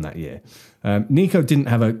should have won that year. Nico didn't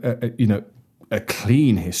have a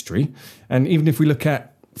clean history. And even if we look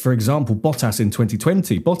at, for example, Bottas in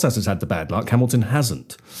 2020, Bottas has had the bad luck, Hamilton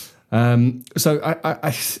hasn't. So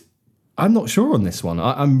I'm not sure on this one.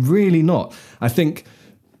 I'm really not. I think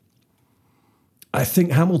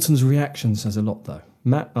Hamilton's reaction says a lot, though.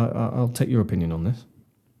 Matt, I'll take your opinion on this.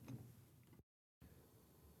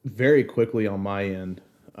 Very quickly on my end,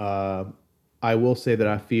 I will say that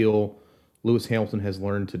I feel Lewis Hamilton has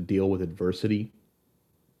learned to deal with adversity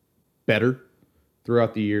better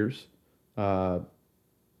throughout the years. The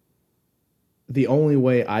only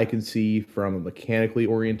way I can see from a mechanically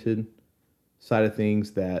oriented side of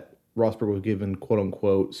things that Rosberg was given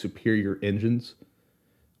quote-unquote superior engines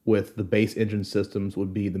with the base engine systems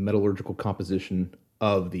would be the metallurgical composition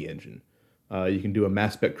of the engine. You can do a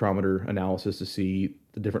mass spectrometer analysis to see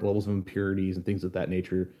the different levels of impurities and things of that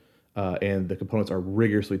nature, and the components are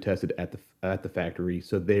rigorously tested at the factory.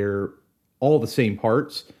 So they're all the same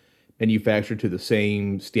parts, manufactured to the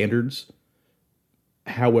same standards.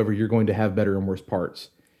 However, you're going to have better and worse parts.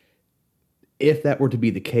 If that were to be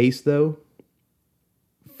the case, though,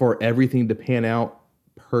 for everything to pan out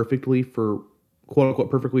perfectly for quote-unquote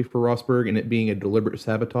perfectly for Rosberg and it being a deliberate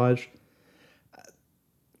sabotage,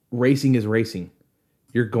 racing is racing.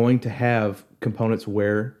 You're going to have components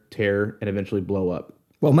wear, tear, and eventually blow up.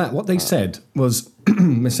 Well, Matt, what they said was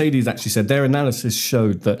Mercedes actually said their analysis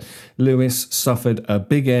showed that Lewis suffered a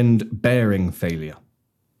big end bearing failure.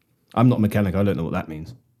 I'm not a mechanic. I don't know what that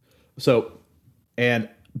means. So, and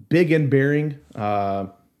big end bearing,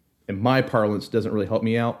 in my parlance, doesn't really help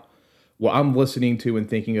me out. What I'm listening to and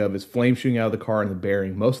thinking of is flame shooting out of the car and the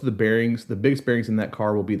bearing. Most of the bearings, the biggest bearings in that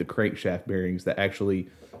car will be the crankshaft bearings that actually,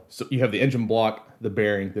 so you have the engine block, the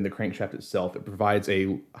bearing, then the crankshaft itself. It provides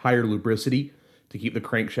a higher lubricity to keep the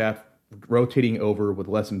crankshaft rotating over with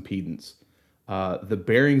less impedance. The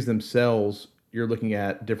bearings themselves, you're looking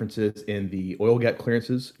at differences in the oil gap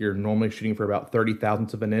clearances. You're normally shooting for about 30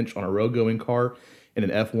 thousandths of an inch on a road-going car. In an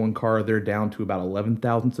F1 car, they're down to about 11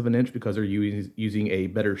 thousandths of an inch because they're using a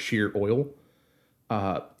better shear oil.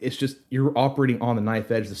 It's just, you're operating on the knife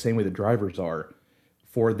edge the same way the drivers are.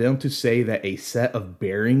 For them to say that a set of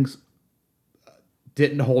bearings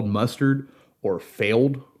didn't hold mustard or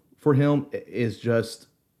failed for him is just,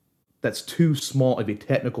 that's too small of a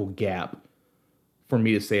technical gap for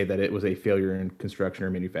me to say that it was a failure in construction or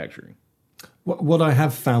manufacturing. What I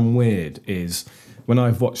have found weird is when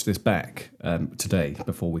I've watched this back today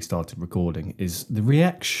before we started recording is the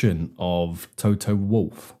reaction of Toto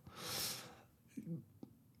Wolff.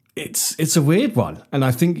 It's a weird one, and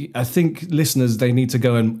I think listeners, they need to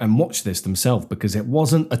go and watch this themselves because it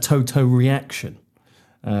wasn't a Toto reaction,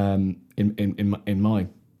 in my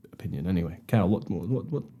opinion. Anyway, Cal, what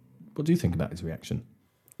do you think about his reaction?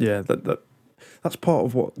 Yeah, that's part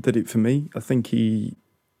of what did it for me. I think it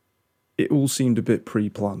all seemed a bit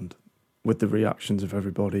pre-planned with the reactions of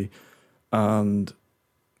everybody, and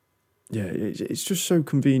yeah, it's just so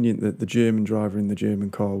convenient that the German driver in the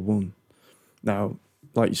German car won. Now,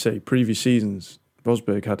 like you say, previous seasons,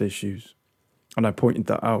 Rosberg had issues, and I pointed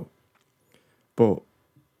that out. But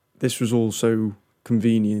this was also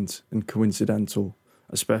convenient and coincidental,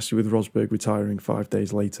 especially with Rosberg retiring 5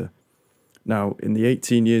 days later. Now, in the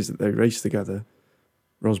 18 years that they raced together,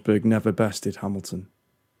 Rosberg never bested Hamilton,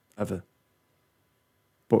 ever.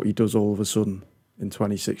 But he does all of a sudden in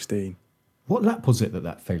 2016. What lap was it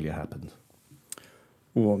that failure happened?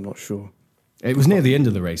 Oh, I'm not sure. It was near the end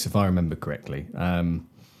of the race, if I remember correctly.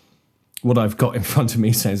 What I've got in front of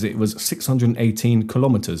me says it was 618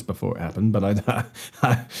 kilometres before it happened, but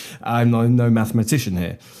I'm no mathematician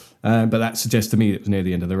here. But that suggests to me it was near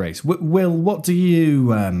the end of the race. Will, what do you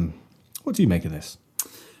make of this?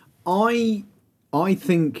 I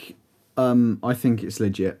think I think it's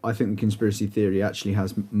legit. I think the conspiracy theory actually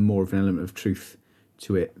has more of an element of truth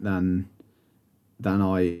to it than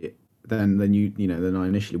I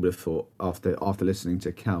initially would have thought after listening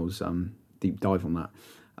to Cal's deep dive on that.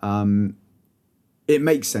 It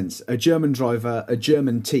makes sense. A German driver, a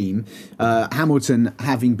German team, Hamilton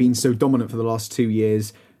having been so dominant for the last 2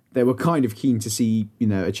 years, they were kind of keen to see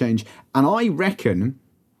a change. And I reckon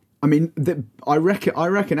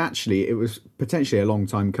actually it was potentially a long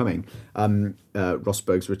time coming.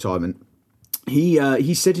 Rosberg's retirement.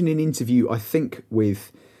 He said in an interview, I think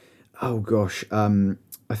with, I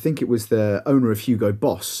think it was the owner of Hugo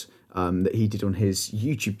Boss, that he did on his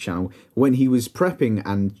YouTube channel when he was prepping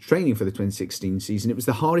and training for the 2016 season. It was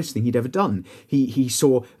the hardest thing he'd ever done. He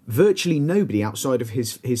saw virtually nobody outside of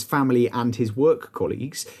his family and his work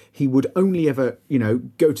colleagues. He would only ever,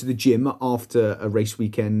 go to the gym after a race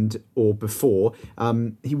weekend or before.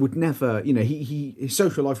 He would never, his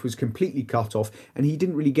social life was completely cut off, and he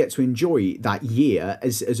didn't really get to enjoy that year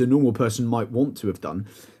as a normal person might want to have done.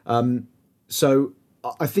 So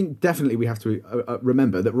I think definitely we have to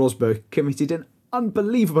remember that Rosberg committed an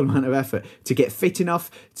unbelievable amount of effort to get fit enough,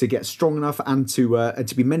 to get strong enough, and to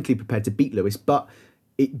be mentally prepared to beat Lewis. But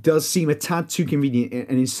it does seem a tad too convenient,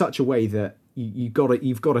 and in such a way that you've got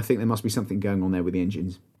to think there must be something going on there with the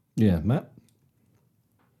engines. Yeah, Matt?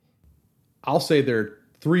 I'll say there are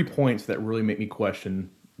 3 points that really make me question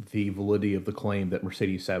the validity of the claim that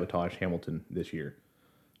Mercedes sabotaged Hamilton this year.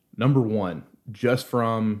 Number one, just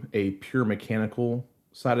from a pure mechanical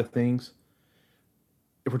side of things,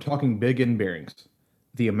 if we're talking big end bearings,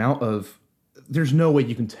 there's no way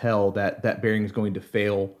you can tell that bearing is going to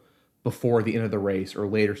fail before the end of the race or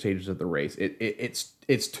later stages of the race.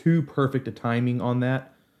 It's too perfect a timing on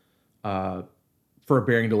that for a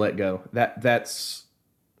bearing to let go. That's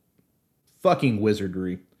fucking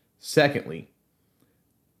wizardry. Secondly,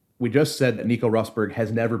 we just said that Nico Rosberg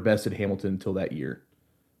has never bested Hamilton until that year.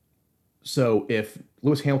 So if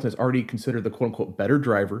Lewis Hamilton is already considered the quote-unquote better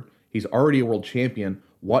driver, he's already a world champion,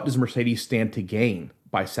 what does Mercedes stand to gain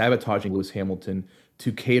by sabotaging Lewis Hamilton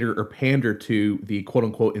to cater or pander to the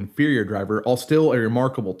quote-unquote inferior driver, all still a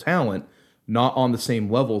remarkable talent, not on the same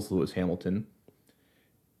level as Lewis Hamilton?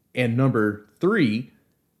 And number 3,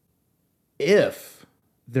 if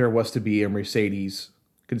there was to be a Mercedes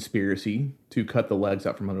conspiracy to cut the legs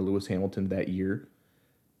out from under Lewis Hamilton that year,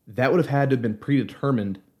 that would have had to have been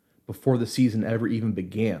predetermined before the season ever even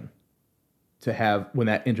began to have when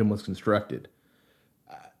that engine was constructed.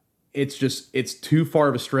 It's too far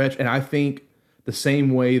of a stretch. And I think the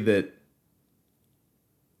same way that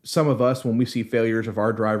some of us, when we see failures of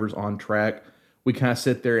our drivers on track, we kind of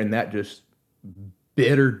sit there in that just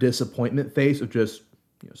bitter disappointment face of just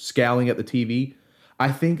scowling at the TV.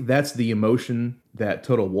 I think that's the emotion that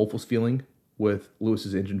Toto Wolff was feeling with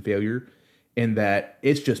Lewis's engine failure, in that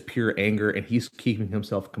it's just pure anger, and he's keeping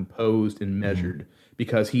himself composed and measured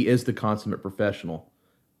because he is the consummate professional.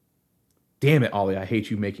 Damn it, Ollie, I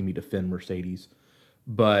hate you making me defend Mercedes.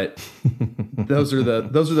 But those are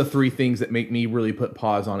the 3 things that make me really put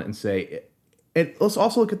pause on it and say, and let's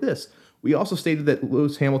also look at this. We also stated that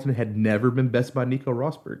Lewis Hamilton had never been bested by Nico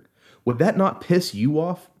Rosberg. Would that not piss you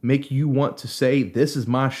off, make you want to say, this is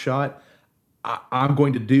my shot, I'm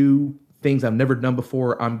going to do things I've never done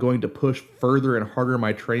before, I'm going to push further and harder in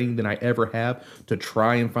my training than I ever have to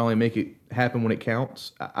try and finally make it happen when it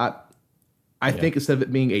counts? I think instead of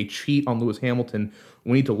it being a cheat on Lewis Hamilton,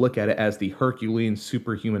 we need to look at it as the Herculean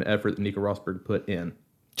superhuman effort that Nico Rosberg put in.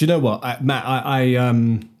 Do you know what, Matt?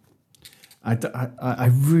 I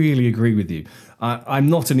really agree with you.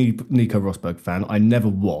 I'm not a Nico Rosberg fan. I never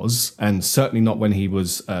was, and certainly not when he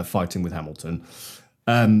was fighting with Hamilton.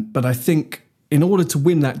 But I think in order to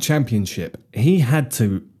win that championship, he had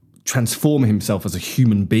to transform himself as a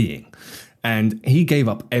human being. And he gave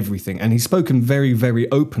up everything. And he's spoken very, very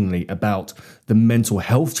openly about the mental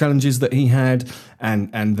health challenges that he had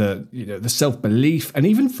and the the self-belief. And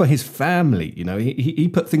even for his family, he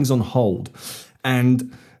put things on hold.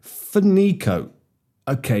 And for Nico,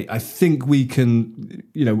 okay, I think we can,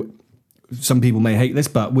 some people may hate this,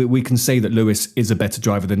 but we can say that Lewis is a better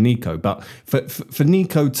driver than Nico. But for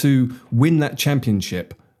Nico to win that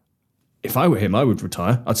championship, if I were him, I would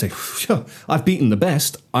retire. I'd say, sure, I've beaten the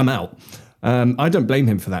best, I'm out. I don't blame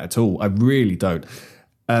him for that at all. I really don't.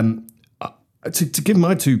 To give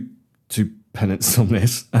my two pennants on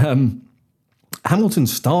this, Hamilton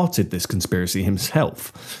started this conspiracy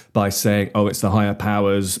himself by saying, it's the higher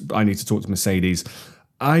powers, I need to talk to Mercedes.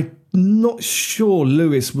 I'm not sure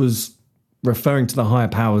Lewis was referring to the higher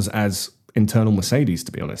powers as internal Mercedes,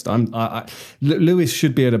 to be honest. Lewis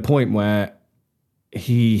should be at a point where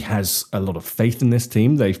he has a lot of faith in this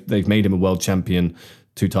team. They've made him a world champion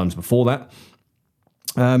 2 times before that.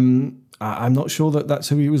 I'm not sure that that's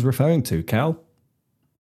who he was referring to. Cal?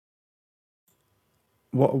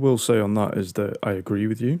 What I will say on that is that I agree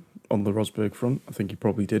with you on the Rosberg front. I think he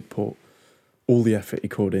probably did put all the effort he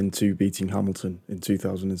could into beating Hamilton in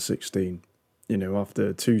 2016. You know,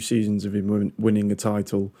 after 2 seasons of him winning a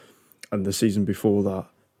title and the season before that,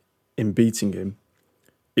 in beating him,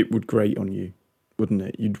 it would grate on you, wouldn't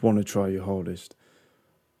it? You'd want to try your hardest.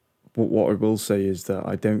 But what I will say is that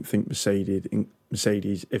I don't think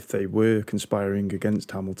Mercedes, if they were conspiring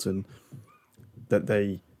against Hamilton, that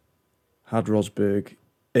they had Rosberg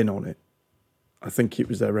in on it. I think it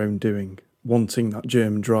was their own doing, wanting that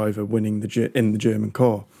German driver winning in the German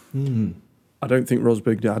car. Mm. I don't think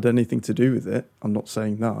Rosberg had anything to do with it. I'm not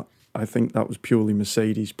saying that. I think that was purely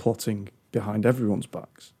Mercedes plotting behind everyone's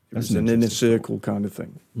backs. It was an inner circle kind of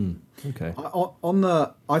thing. Mm. Okay.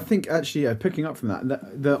 I think actually picking up from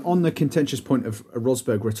that, on the contentious point of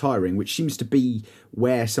Rosberg retiring, which seems to be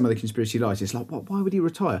where some of the conspiracy lies. It's like, why would he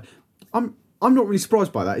retire? I'm not really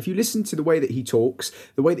surprised by that. If you listen to the way that he talks,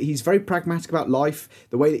 the way that he's very pragmatic about life,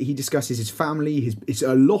 the way that he discusses his family, it's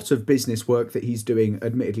a lot of business work that he's doing,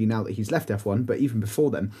 admittedly now that he's left F1, but even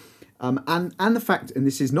before then. And the fact, and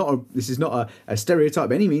this is not a stereotype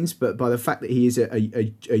by any means, but by the fact that he is a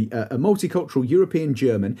multicultural European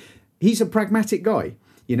German, he's a pragmatic guy.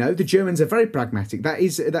 You know, the Germans are very pragmatic. That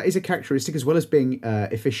is a characteristic, as well as being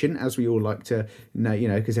efficient, as we all like to know. You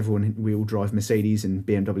know, because we all drive Mercedes and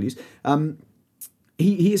BMWs.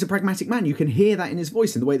 He is a pragmatic man. You can hear that in his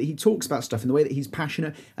voice, in the way that he talks about stuff, in the way that he's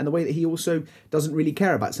passionate, and the way that he also doesn't really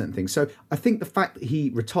care about certain things. So I think the fact that he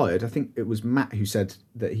retired, I think it was Matt who said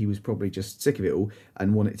that he was probably just sick of it all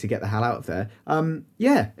and wanted to get the hell out of there.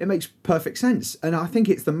 Yeah, it makes perfect sense. And I think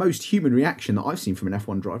it's the most human reaction that I've seen from an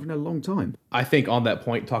F1 driver in a long time. I think on that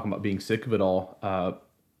point, talking about being sick of it all,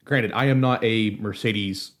 granted, I am not a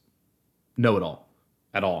Mercedes know-it-all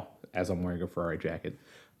at all, as I'm wearing a Ferrari jacket.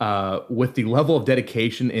 With the level of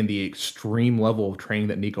dedication and the extreme level of training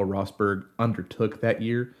that Nico Rosberg undertook that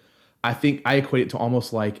year, I think I equate it to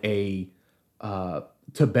almost like a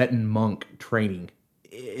Tibetan monk training.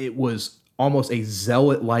 It was almost a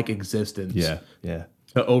zealot-like existence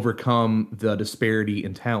to overcome the disparity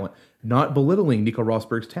in talent. Not belittling Nico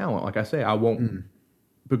Rosberg's talent. Like I say, I won't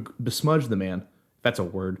besmudge the man, if that's a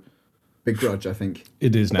word. Big grudge, I think.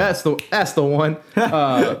 It is now. That's the one.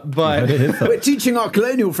 But we're teaching our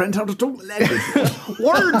colonial friend how to talk the language.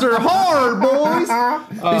 Words are hard, boys.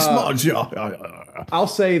 Be smart, I'll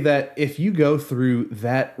say that if you go through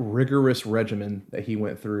that rigorous regimen that he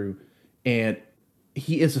went through, and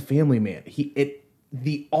he is a family man,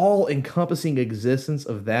 the all-encompassing existence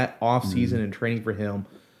of that off-season and training for him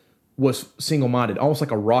was single-minded, almost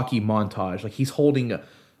like a Rocky montage. Like he's holding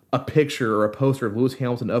a picture or a poster of Lewis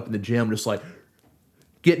Hamilton up in the gym, just like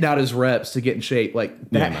getting out his reps to get in shape.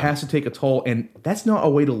 Like that has to take a toll, and that's not a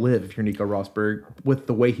way to live if you're Nico Rosberg with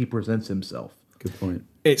the way he presents himself. Good point.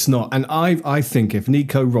 It's not. And I think if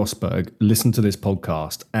Nico Rosberg listened to this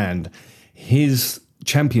podcast and his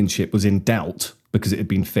championship was in doubt because it had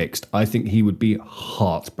been fixed, I think he would be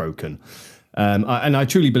heartbroken. And I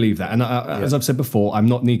truly believe that. And as I've said before, I'm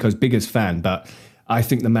not Nico's biggest fan, but I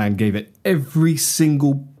think the man gave it every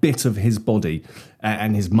single bit of his body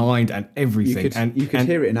and his mind and everything. You could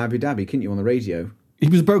hear it in Abu Dhabi, couldn't you, on the radio? He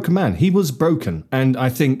was a broken man. He was broken. And I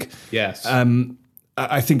think... Yes.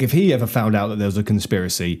 I think if he ever found out that there was a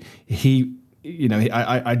conspiracy,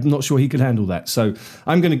 I'm not sure he could handle that. So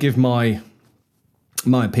I'm going to give my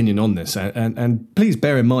opinion on this. And please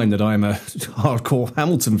bear in mind that I'm a hardcore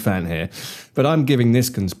Hamilton fan here. But I'm giving this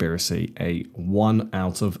conspiracy a 1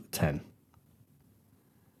 out of 10.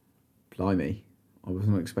 Blimey, I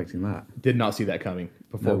wasn't expecting that. Did not see that coming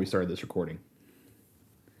before we started this recording.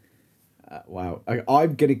 Wow.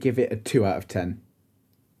 I'm going to give it a 2 out of 10.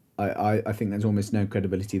 I think there's almost no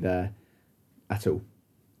credibility there at all.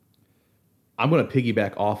 I'm going to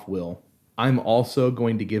piggyback off Will. I'm also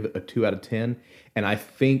going to give it a 2 out of 10. And I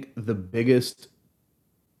think the biggest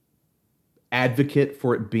advocate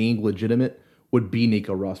for it being legitimate would be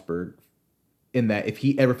Nico Rosberg. In that if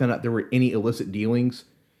he ever found out there were any illicit dealings,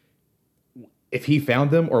 if he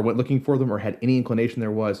found them or went looking for them or had any inclination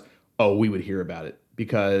there was, we would hear about it,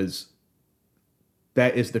 because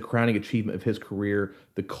that is the crowning achievement of his career,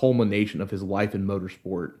 the culmination of his life in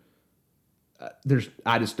motorsport.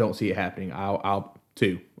 I just don't see it happening. I'll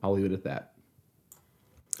leave it at that.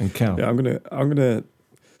 And Cal? Yeah, I'm gonna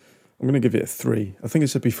give it a 3. I think I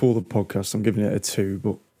said before the podcast I'm giving it a 2,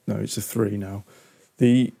 but no, it's a 3 now.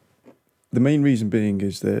 The main reason being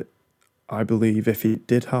is that I believe if it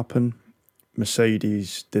did happen,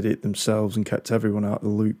 Mercedes did it themselves and kept everyone out of the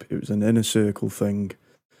loop. It was an inner circle thing.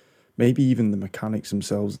 Maybe even the mechanics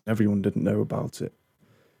themselves, everyone didn't know about it.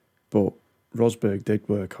 But Rosberg did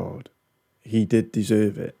work hard. He did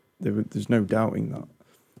deserve it. There's no doubting that.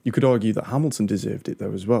 You could argue that Hamilton deserved it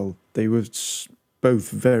though as well. They were both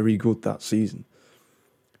very good that season.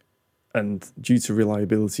 And due to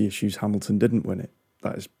reliability issues, Hamilton didn't win it.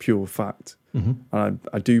 That is pure fact. Mm-hmm. And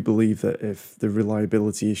I do believe that if the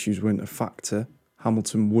reliability issues weren't a factor,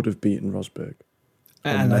 Hamilton would have beaten Rosberg.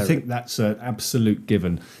 And I think that's an absolute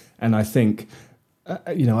given. And I think,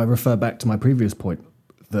 I refer back to my previous point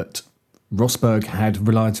that Rosberg had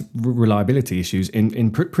reliability issues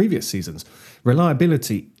in previous seasons.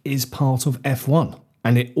 Reliability is part of F1,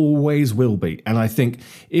 and it always will be. And I think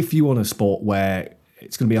if you want a sport where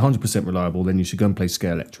it's going to be 100% reliable, then you should go and play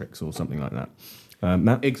Scale Electrics or something like that.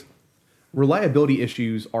 Matt? Reliability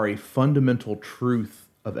issues are a fundamental truth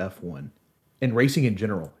of F1 and racing in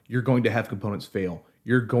general. You're going to have components fail.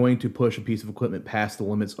 You're going to push a piece of equipment past the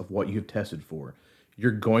limits of what you've tested for.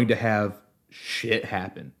 You're going to have shit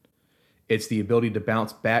happen. It's the ability to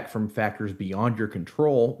bounce back from factors beyond your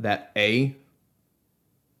control that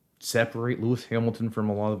separate Lewis Hamilton from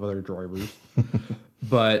a lot of other drivers.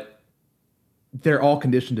 But they're all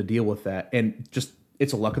conditioned to deal with that. And just,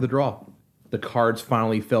 it's a luck of the draw. The cards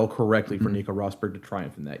finally fell correctly for Nico Rosberg to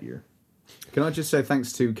triumph in that year. Can I just say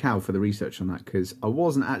thanks to Cal for the research on that, because I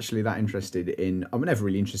wasn't actually that interested in... I'm never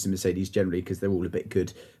really interested in Mercedes generally because they're all a bit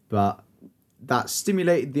good, but that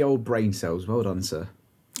stimulated the old brain cells. Well done, sir.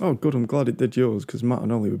 Oh, good. I'm glad it did yours because Matt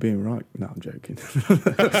and Ollie were being right. No, I'm joking.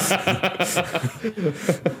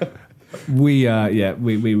 We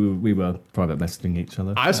were private messaging each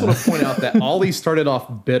other. I just want to point out that Ollie started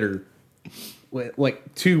off bitter.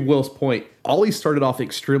 Like, to Will's point, Ollie started off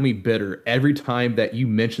extremely bitter every time that you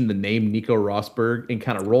mentioned the name Nico Rosberg and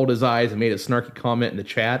kind of rolled his eyes and made a snarky comment in the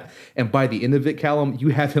chat. And by the end of it, Callum, you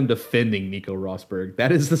have him defending Nico Rosberg.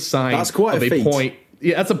 That is the sign of a point.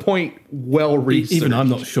 Yeah, that's a point well researched. Even I'm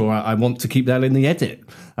not sure I want to keep that in the edit.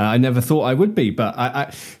 I never thought I would be, but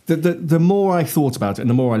the more I thought about it and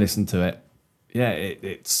the more I listened to it,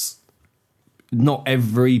 it's... Not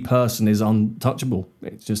every person is untouchable.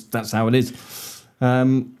 It's just, that's how it is.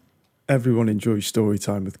 Everyone enjoys story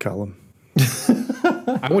time with Callum.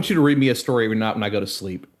 I want you to read me a story every night when I go to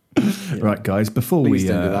sleep. Yeah. Right, guys, before Please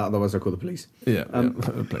don't do that, otherwise I'll call the police.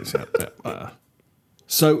 Please,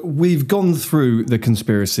 So we've gone through the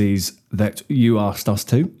conspiracies that you asked us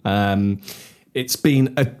to. It's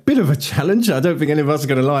been a bit of a challenge. I don't think any of us are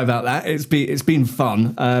going to lie about that. It's been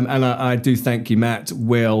fun. And I do thank you, Matt,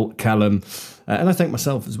 Will, Callum, and I thank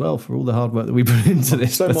myself as well for all the hard work that we put into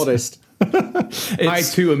this. So modest. I,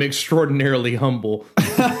 too, am extraordinarily humble.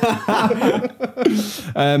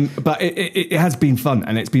 But it has been fun,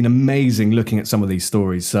 and it's been amazing looking at some of these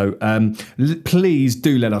stories. So please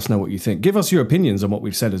do let us know what you think. Give us your opinions on what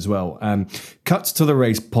we've said as well. Cut to the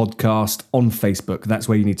Race podcast on Facebook. That's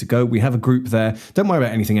where you need to go. We have a group there. Don't worry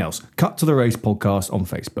about anything else. Cut to the Race podcast on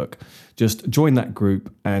Facebook. Just join that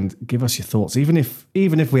group and give us your thoughts. Even if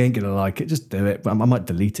we ain't going to like it, just do it. I might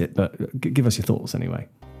delete it, but give us your thoughts anyway.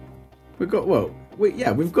 We've got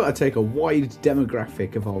to take a wide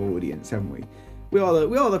demographic of our audience, haven't we? We are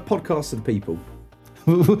the podcast of the people.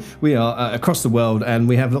 We are across the world, and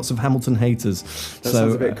we have lots of Hamilton haters. That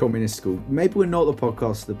sounds a bit communist school. Maybe we're not the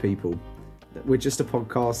podcast of the people. We're just a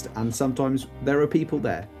podcast, and sometimes there are people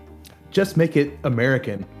there. Just make it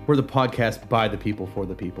American. We're the podcast by the people for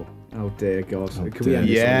the people. Oh dear God!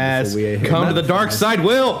 Yes, come to the dark side,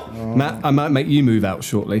 Will. Matt, I might make you move out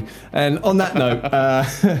shortly. And on that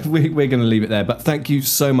note, we're going to leave it there. But thank you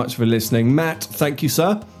so much for listening, Matt. Thank you,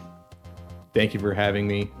 sir. Thank you for having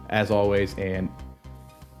me, as always. And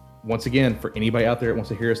once again, for anybody out there that wants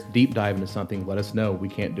to hear us deep dive into something, let us know. We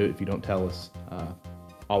can't do it if you don't tell us.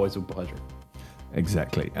 Always a pleasure.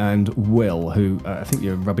 Exactly. And Will, who I think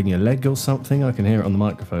you're rubbing your leg or something. I can hear it on the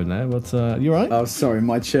microphone there. But you all right? Oh, sorry.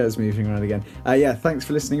 My chair's moving around again. Thanks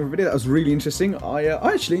for listening, everybody. That was really interesting. I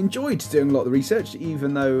actually enjoyed doing a lot of the research,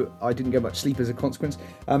 even though I didn't get much sleep as a consequence.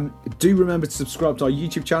 Do remember to subscribe to our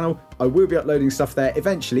YouTube channel. I will be uploading stuff there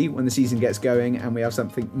eventually when the season gets going and we have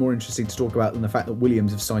something more interesting to talk about than the fact that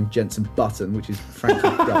Williams have signed Jenson Button, which is frankly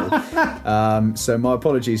dull. So my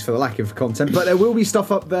apologies for the lack of content, but there will be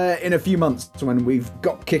stuff up there in a few months when we've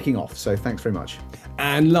got kicking off. So thanks very much.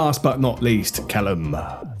 And last but not least, Callum,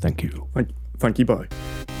 thank you. Thank you, bye.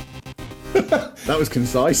 That was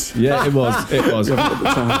concise. Yeah, it was. It was.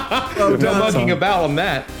 No mucking about on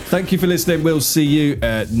that. Thank you for listening. We'll see you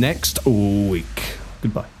next week.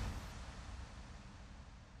 Goodbye.